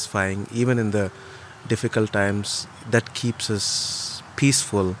satisfying even in the difficult times. That keeps us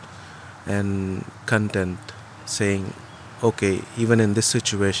peaceful and content, saying, okay, even in this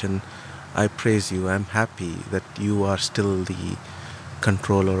situation, I praise you. I'm happy that you are still the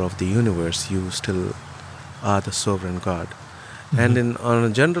controller of the universe. You still are the sovereign God. Mm-hmm. And on a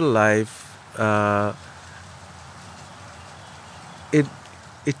general life, it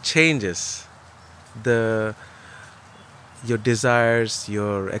changes. Your desires,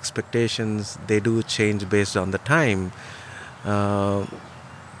 your expectations, they do change based on the time.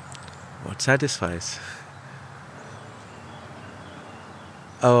 What satisfies?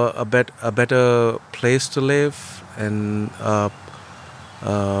 A better place to live, and a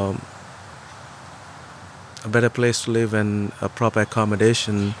better place to live, and a proper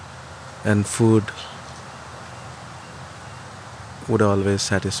accommodation and food would always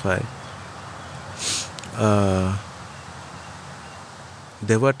satisfy.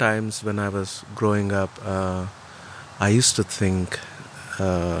 There were times when I was growing up, I used to think,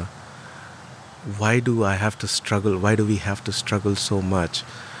 why do I have to struggle? Why do we have to struggle so much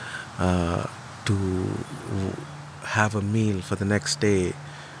to have a meal for the next day?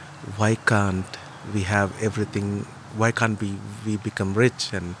 Why can't we have everything? Why can't we become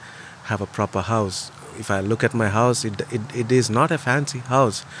rich and have a proper house? If I look at my house, it is not a fancy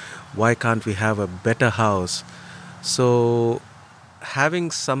house. Why can't we have a better house? So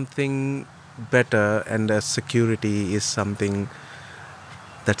having something better and a security is something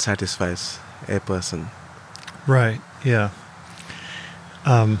that satisfies a person. Right, yeah.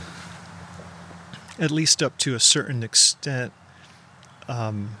 At least up to a certain extent.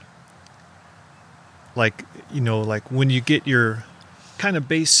 Like when you get your kind of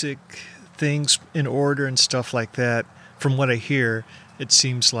basic things in order and stuff like that, from what I hear, it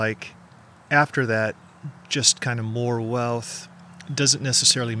seems like after that, just kind of more wealth doesn't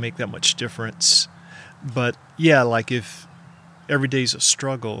necessarily make that much difference. But yeah, like if every day's a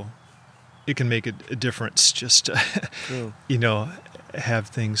struggle, it can make a difference just to, have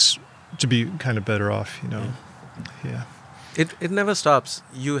things to be kind of better off, Yeah. It never stops.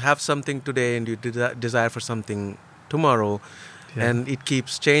 You have something today and you desire for something tomorrow, and it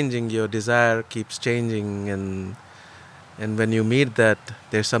keeps changing. Your desire keeps changing, and when you meet that,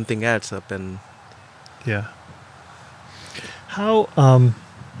 there's something adds up. And how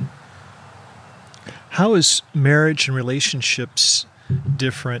is marriage and relationships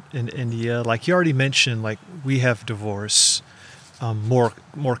different in India? Like you already mentioned, like we have divorce, more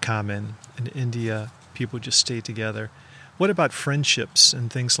common in India. People just stay together. What about friendships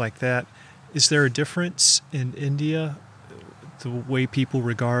and things like that? Is there a difference in India, the way people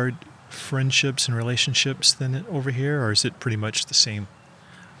regard friendships and relationships than over here, or is it pretty much the same?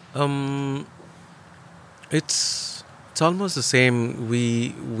 It's almost the same.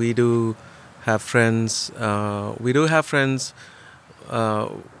 We do have friends. We do have friends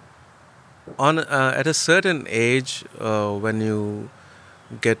on at a certain age, when you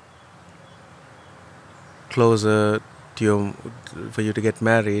get closer to for you to get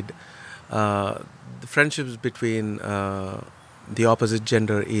married, the friendships between the opposite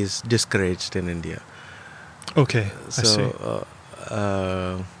gender is discouraged in India. Okay, so, I see.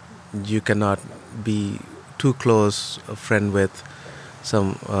 You cannot be too close a friend with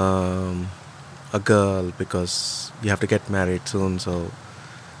a girl because you have to get married soon, so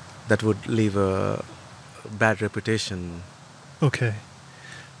that would leave a bad reputation. Okay,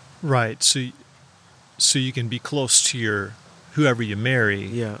 right. So you can be close to whoever you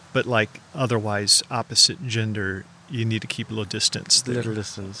marry, but like otherwise opposite gender, you need to keep a little distance there. Little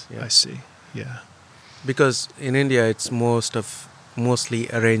distance, yeah. I see, yeah. Because in India, it's mostly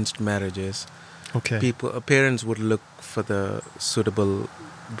arranged marriages. Okay. Parents would look for the suitable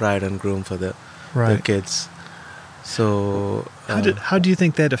bride and groom for their kids. So how do you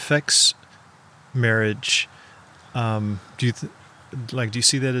think that affects marriage? Do you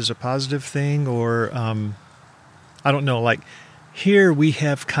see that as a positive thing, or I don't know? Like here we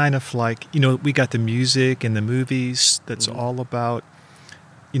have kind of like we got the music and the movies that's all about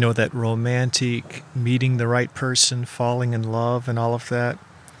that romantic meeting the right person, falling in love, and all of that.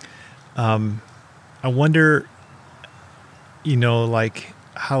 I wonder, like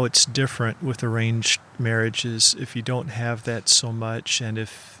how it's different with arranged marriages if you don't have that so much, and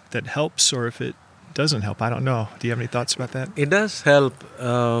if that helps or if it doesn't help. I don't know. Do you have any thoughts about that? It does help.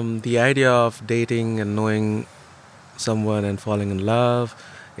 The idea of dating and knowing someone and falling in love,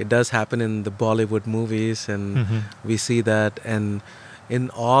 it does happen in the Bollywood movies, and we see that. And in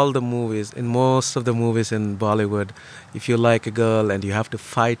all the movies, in most of the movies in Bollywood, if you like a girl and you have to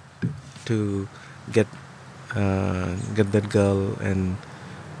fight to get that girl and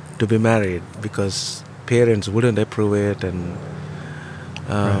to be married because parents wouldn't approve it, and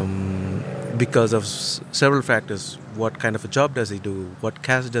because of several factors. What kind of a job does he do? What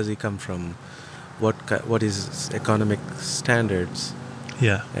caste does he come from? What is his economic standards?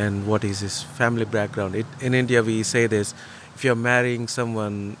 Yeah. And what is his family background? In India, we say this: if you're marrying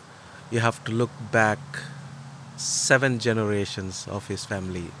someone, you have to look back 7 generations of his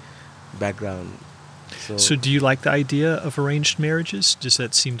family background. So do you like the idea of arranged marriages? Does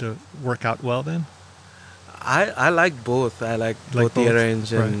that seem to work out well then? I like both. I like both the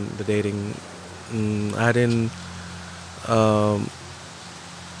arranged and the dating. I didn't.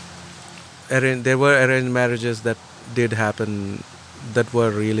 There were arranged marriages that did happen that were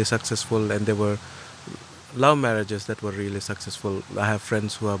really successful, and there were love marriages that were really successful. I have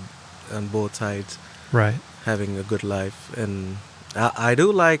friends who are on both sides, right, having a good life, and I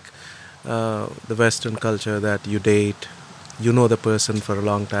do like the Western culture that you date, you know the person for a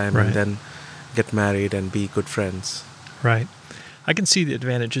long time, and then get married and be good friends. Right. I can see the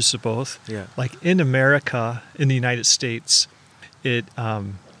advantages of both. Yeah. Like in America, in the United States, it, I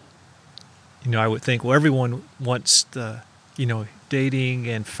would think, well, everyone wants the, dating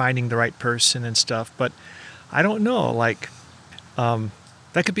and finding the right person and stuff. But I don't know,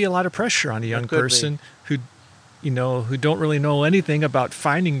 that could be a lot of pressure on a young person who don't really know anything about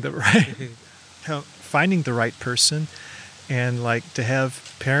finding the right person, and like to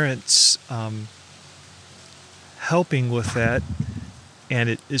have parents helping with that, and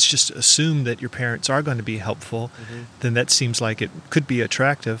it's just assumed that your parents are going to be helpful, then that seems like it could be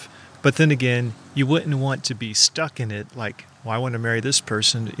attractive. But then again, you wouldn't want to be stuck in it, like, well, I want to marry this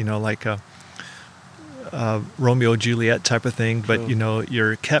person, like a Romeo Juliet type of thing, but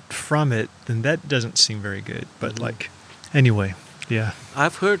you're kept from it, then that doesn't seem very good. But anyway, yeah.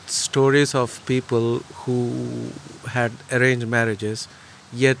 I've heard stories of people who had arranged marriages,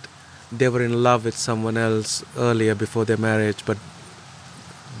 yet they were in love with someone else earlier before their marriage, but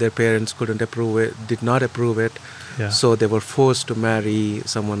their parents did not approve it. Yeah. So they were forced to marry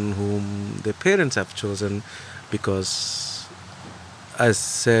someone whom their parents have chosen because, as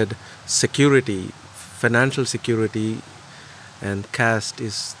said, financial security and caste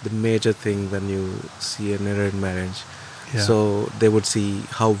is the major thing when you see an arranged marriage. Yeah. So they would see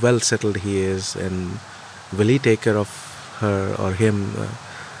how well settled he is and will he take care of her or him.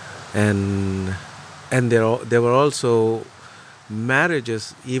 And there were also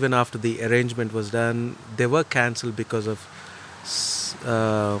marriages, even after the arrangement was done, they were cancelled because of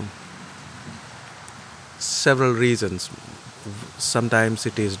several reasons. Sometimes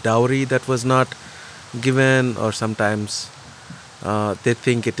it is dowry that was not given, or sometimes they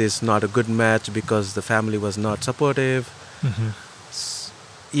think it is not a good match because the family was not supportive.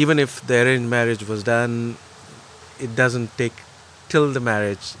 Even if the arranged marriage was done, it doesn't take till the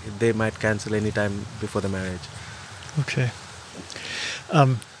marriage. They might cancel any time before the marriage. Okay.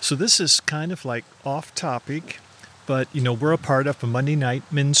 So this is kind of like off topic, but we're a part of a Monday night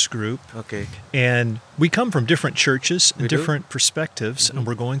men's group. Okay. And we come from different churches and different perspectives, and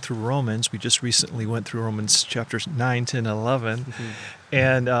we're going through Romans. We just recently went through Romans chapters 9, 10, 11.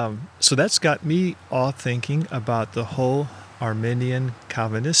 And so that's got me all thinking about the whole Arminian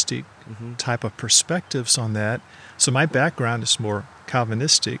Calvinistic type of perspectives on that. So my background is more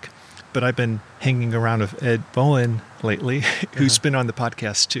Calvinistic, but I've been hanging around with Ed Bowen lately, who's been on the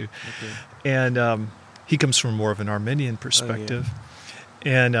podcast too. Okay. And he comes from more of an Arminian perspective.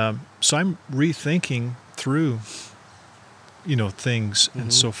 And so I'm rethinking through, things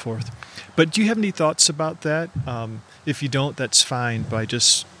and so forth. But do you have any thoughts about that? If you don't, that's fine, but I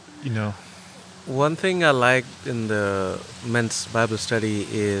just, One thing I like in the men's Bible study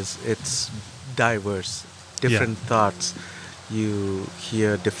is it's diverse, different thoughts. You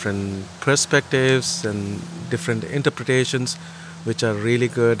hear different perspectives and different interpretations, which are really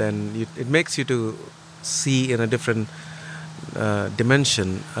good, and it makes you to see in a different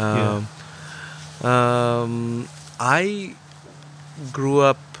dimension. I grew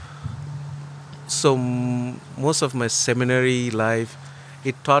up, so most of my seminary life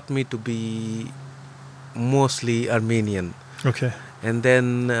it taught me to be mostly Armenian. Okay. And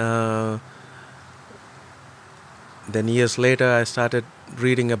then years later, I started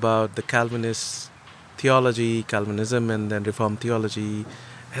reading about the Calvinist theology, Calvinism, and then Reformed theology,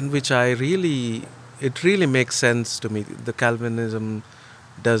 and which it really makes sense to me. The Calvinism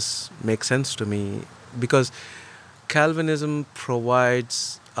does make sense to me because Calvinism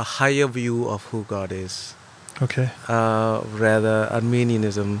provides a higher view of who God is. Okay. Rather,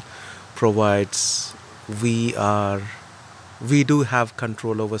 Armenianism provides we do have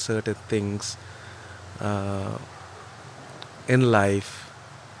control over certain things in life.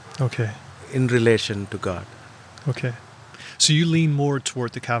 Okay. In relation to God. Okay. So you lean more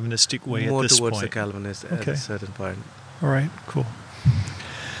toward the Calvinistic way More at this towards point. the Calvinist at Okay. a certain point. All right. Cool.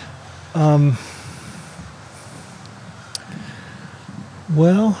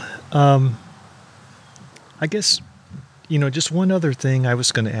 Well, I guess, just one other thing I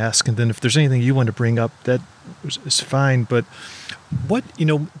was going to ask, and then if there's anything you want to bring up, that is fine. But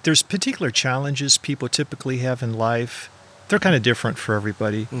there's particular challenges people typically have in life. They're kind of different for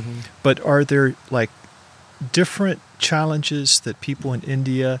everybody. Mm-hmm. But are there like different challenges that people in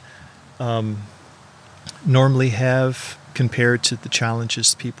India normally have compared to the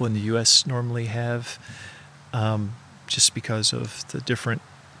challenges people in the U.S. normally have, just because of the different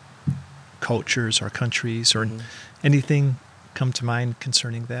cultures or countries, or anything come to mind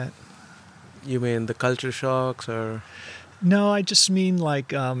concerning that? You mean the culture shocks, or? No, I just mean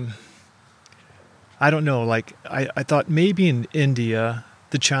like, I don't know, like I thought maybe in India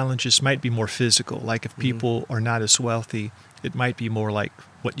the challenges might be more physical. Like if people are not as wealthy, it might be more like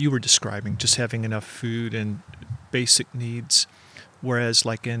what you were describing, just having enough food and basic needs. Whereas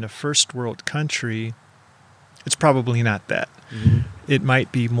like in a first world country, it's probably not that. It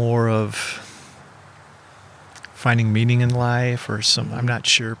might be more of finding meaning in life or I'm not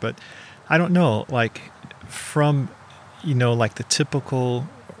sure, but I don't know, like from, like the typical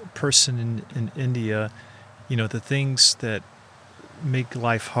person in India, the things that make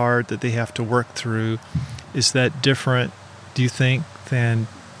life hard that they have to work through, is that different, do you think, than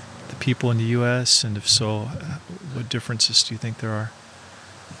the people in the U.S.? And if so, what differences do you think there are?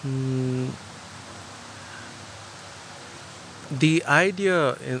 The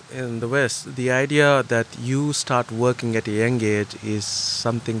idea in the West, the idea that you start working at a young age is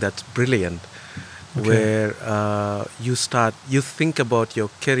something that's brilliant. Okay. Where you think about your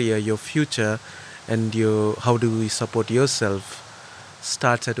career, your future, and how do you support yourself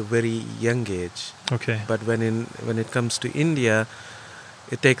starts at a very young age. Okay. But when it comes to India,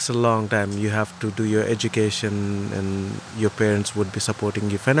 it takes a long time. You have to do your education, and your parents would be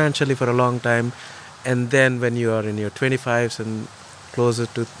supporting you financially for a long time. And then when you are in your 25s and closer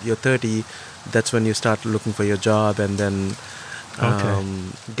to your 30, that's when you start looking for your job, and then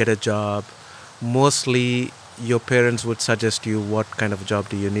get a job. Mostly your parents would suggest you what kind of job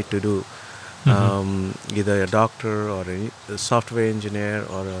do you need to do. Either a doctor or a software engineer,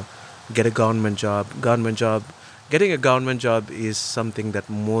 or get a government job. Getting a government job is something that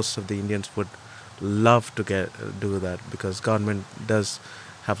most of the Indians would love to do that, because government does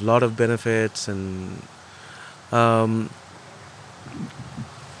have a lot of benefits, and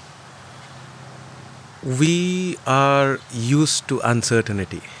we are used to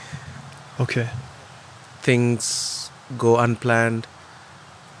uncertainty. Okay. Things go unplanned.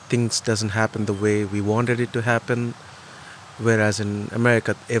 Things doesn't happen the way we wanted it to happen. Whereas in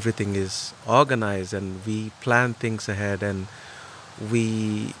America, everything is organized, and we plan things ahead, and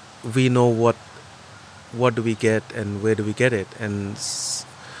we know what do we get and where do we get it. And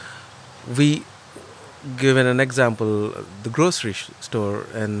we, given an example, the grocery store,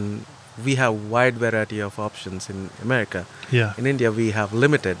 and we have wide variety of options in America. Yeah. In India, we have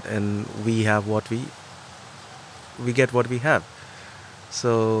limited, and we have we get what we have.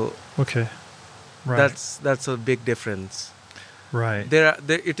 So okay, right. That's a big difference. Right.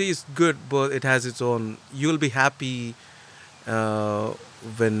 It is good, but it has its own. You'll be happy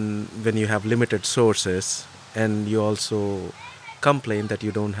when you have limited sources, and you also complain that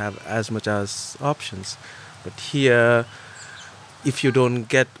you don't have as much as options. But here, if you don't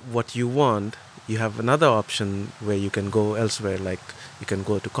get what you want, you have another option where you can go elsewhere. Like you can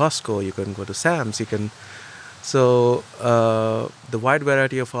go to Costco, you can go to Sam's, you can. So the wide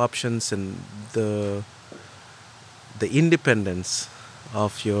variety of options and the independence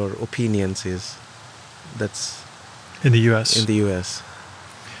of your opinions that's in the U.S. In the U.S.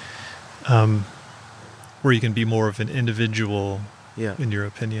 Where you can be more of an individual in your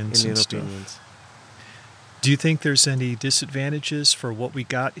opinions and stuff. Opinions. Do you think there's any disadvantages for what we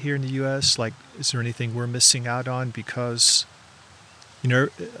got here in the U.S.? Like, is there anything we're missing out on because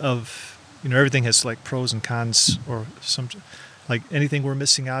everything has like pros and cons, or some like anything we're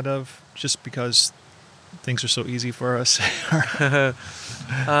missing out of just because things are so easy for us.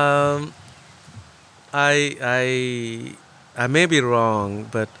 um, I may be wrong,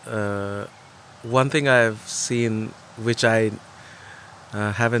 but one thing I've seen, which I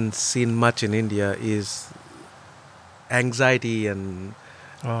haven't seen much in India, is anxiety and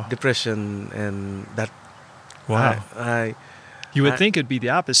depression, and that. Wow. You would I- think it'd be the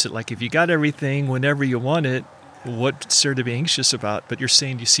opposite. Like if you got everything whenever you want it, what's there to be anxious about? But you're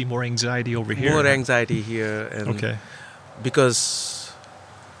saying you see more anxiety over here. More anxiety here, and Okay. because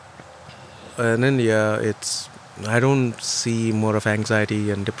in India, I don't see more of anxiety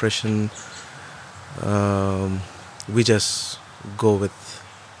and depression. We just go with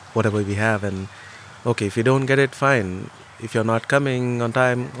whatever we have, and okay, if you don't get it, fine. If you're not coming on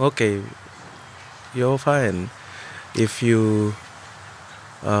time, okay, you're fine. If you,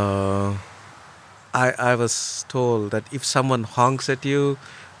 I was told that if someone honks at you,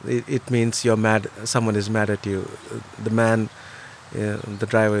 it means you're mad. Someone is mad at you. The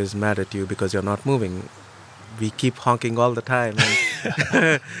driver is mad at you because you're not moving. We keep honking all the time,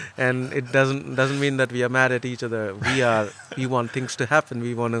 and, and it doesn't mean that we are mad at each other. We want things to happen.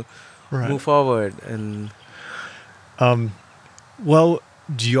 We want to move forward. And well,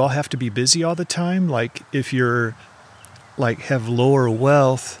 do you all have to be busy all the time? Like if you're like have lower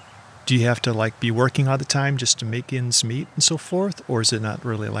wealth, do you have to like be working all the time just to make ends meet and so forth, or is it not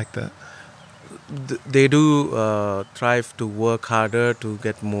really like that? they do strive to work harder to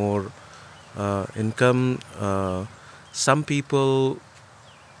get more income. Some people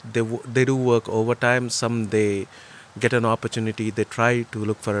they do work overtime. Some they get an opportunity. They try to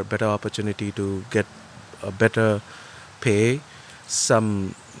look for a better opportunity to get a better pay.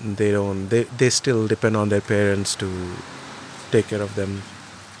 Some they don't. They still depend on their parents to take care of them.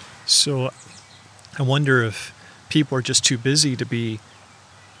 So I wonder if people are just too busy to be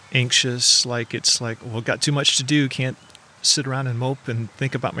anxious. Like it's like, well, got too much to do. Can't sit around and mope and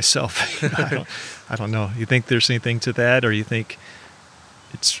think about myself. I don't know. You think there's anything to that, or you think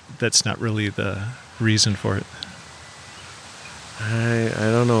that's not really the reason for it? I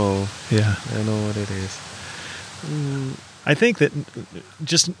don't know. Yeah. I don't know what it is. I think that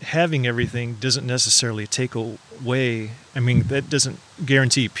just having everything doesn't necessarily take away. I mean, that doesn't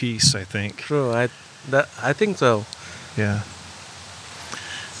guarantee peace, I think. True. I think so. Yeah.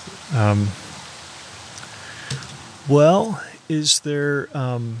 Well, is there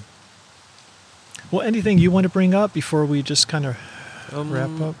anything you want to bring up before we just kind of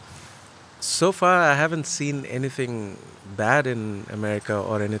wrap up? So far, I haven't seen anything bad in America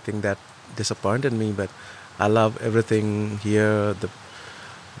or anything that disappointed me, but I love everything here,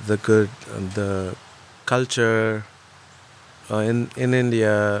 the good, the culture. In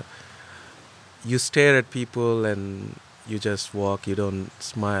India, you stare at people and you just walk, you don't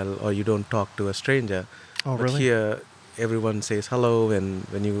smile or you don't talk to a stranger. Oh, but really? here, everyone says hello, and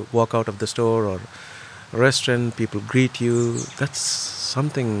when you walk out of the store or a restaurant, people greet you. That's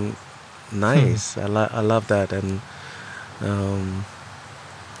something nice. I love that, and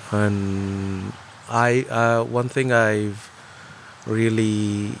one thing I've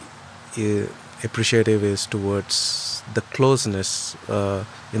really appreciative is towards the closeness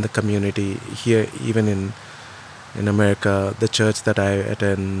in the community here. Even in America, the church that I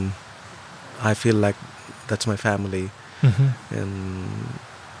attend, I feel like that's my family. Mm-hmm. And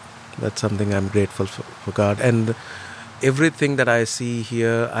that's something I'm grateful for God. And everything that I see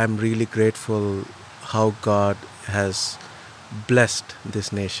here, I'm really grateful how God has blessed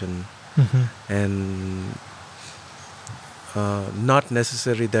this nation. Mm-hmm. And not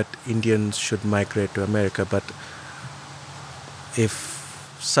necessary that Indians should migrate to America, but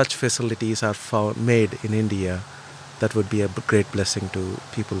if such facilities are made in India, that would be a great blessing to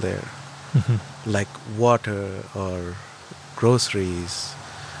people there. Mm-hmm. Like water or groceries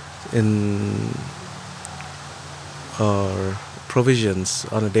or provisions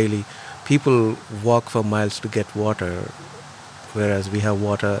on a daily. People walk for miles to get water, whereas we have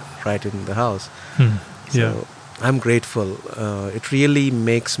water right in the house. Yeah. So I'm grateful. It really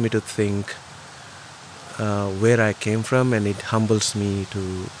makes me to think where I came from, and it humbles me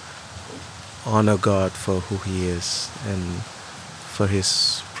to honor God for who He is and for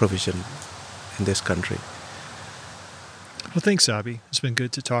His provision in this country. Well, thanks, Abhi. It's been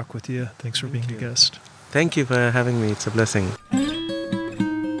good to talk with you. Thanks for being a guest. Thank you for having me. It's a blessing.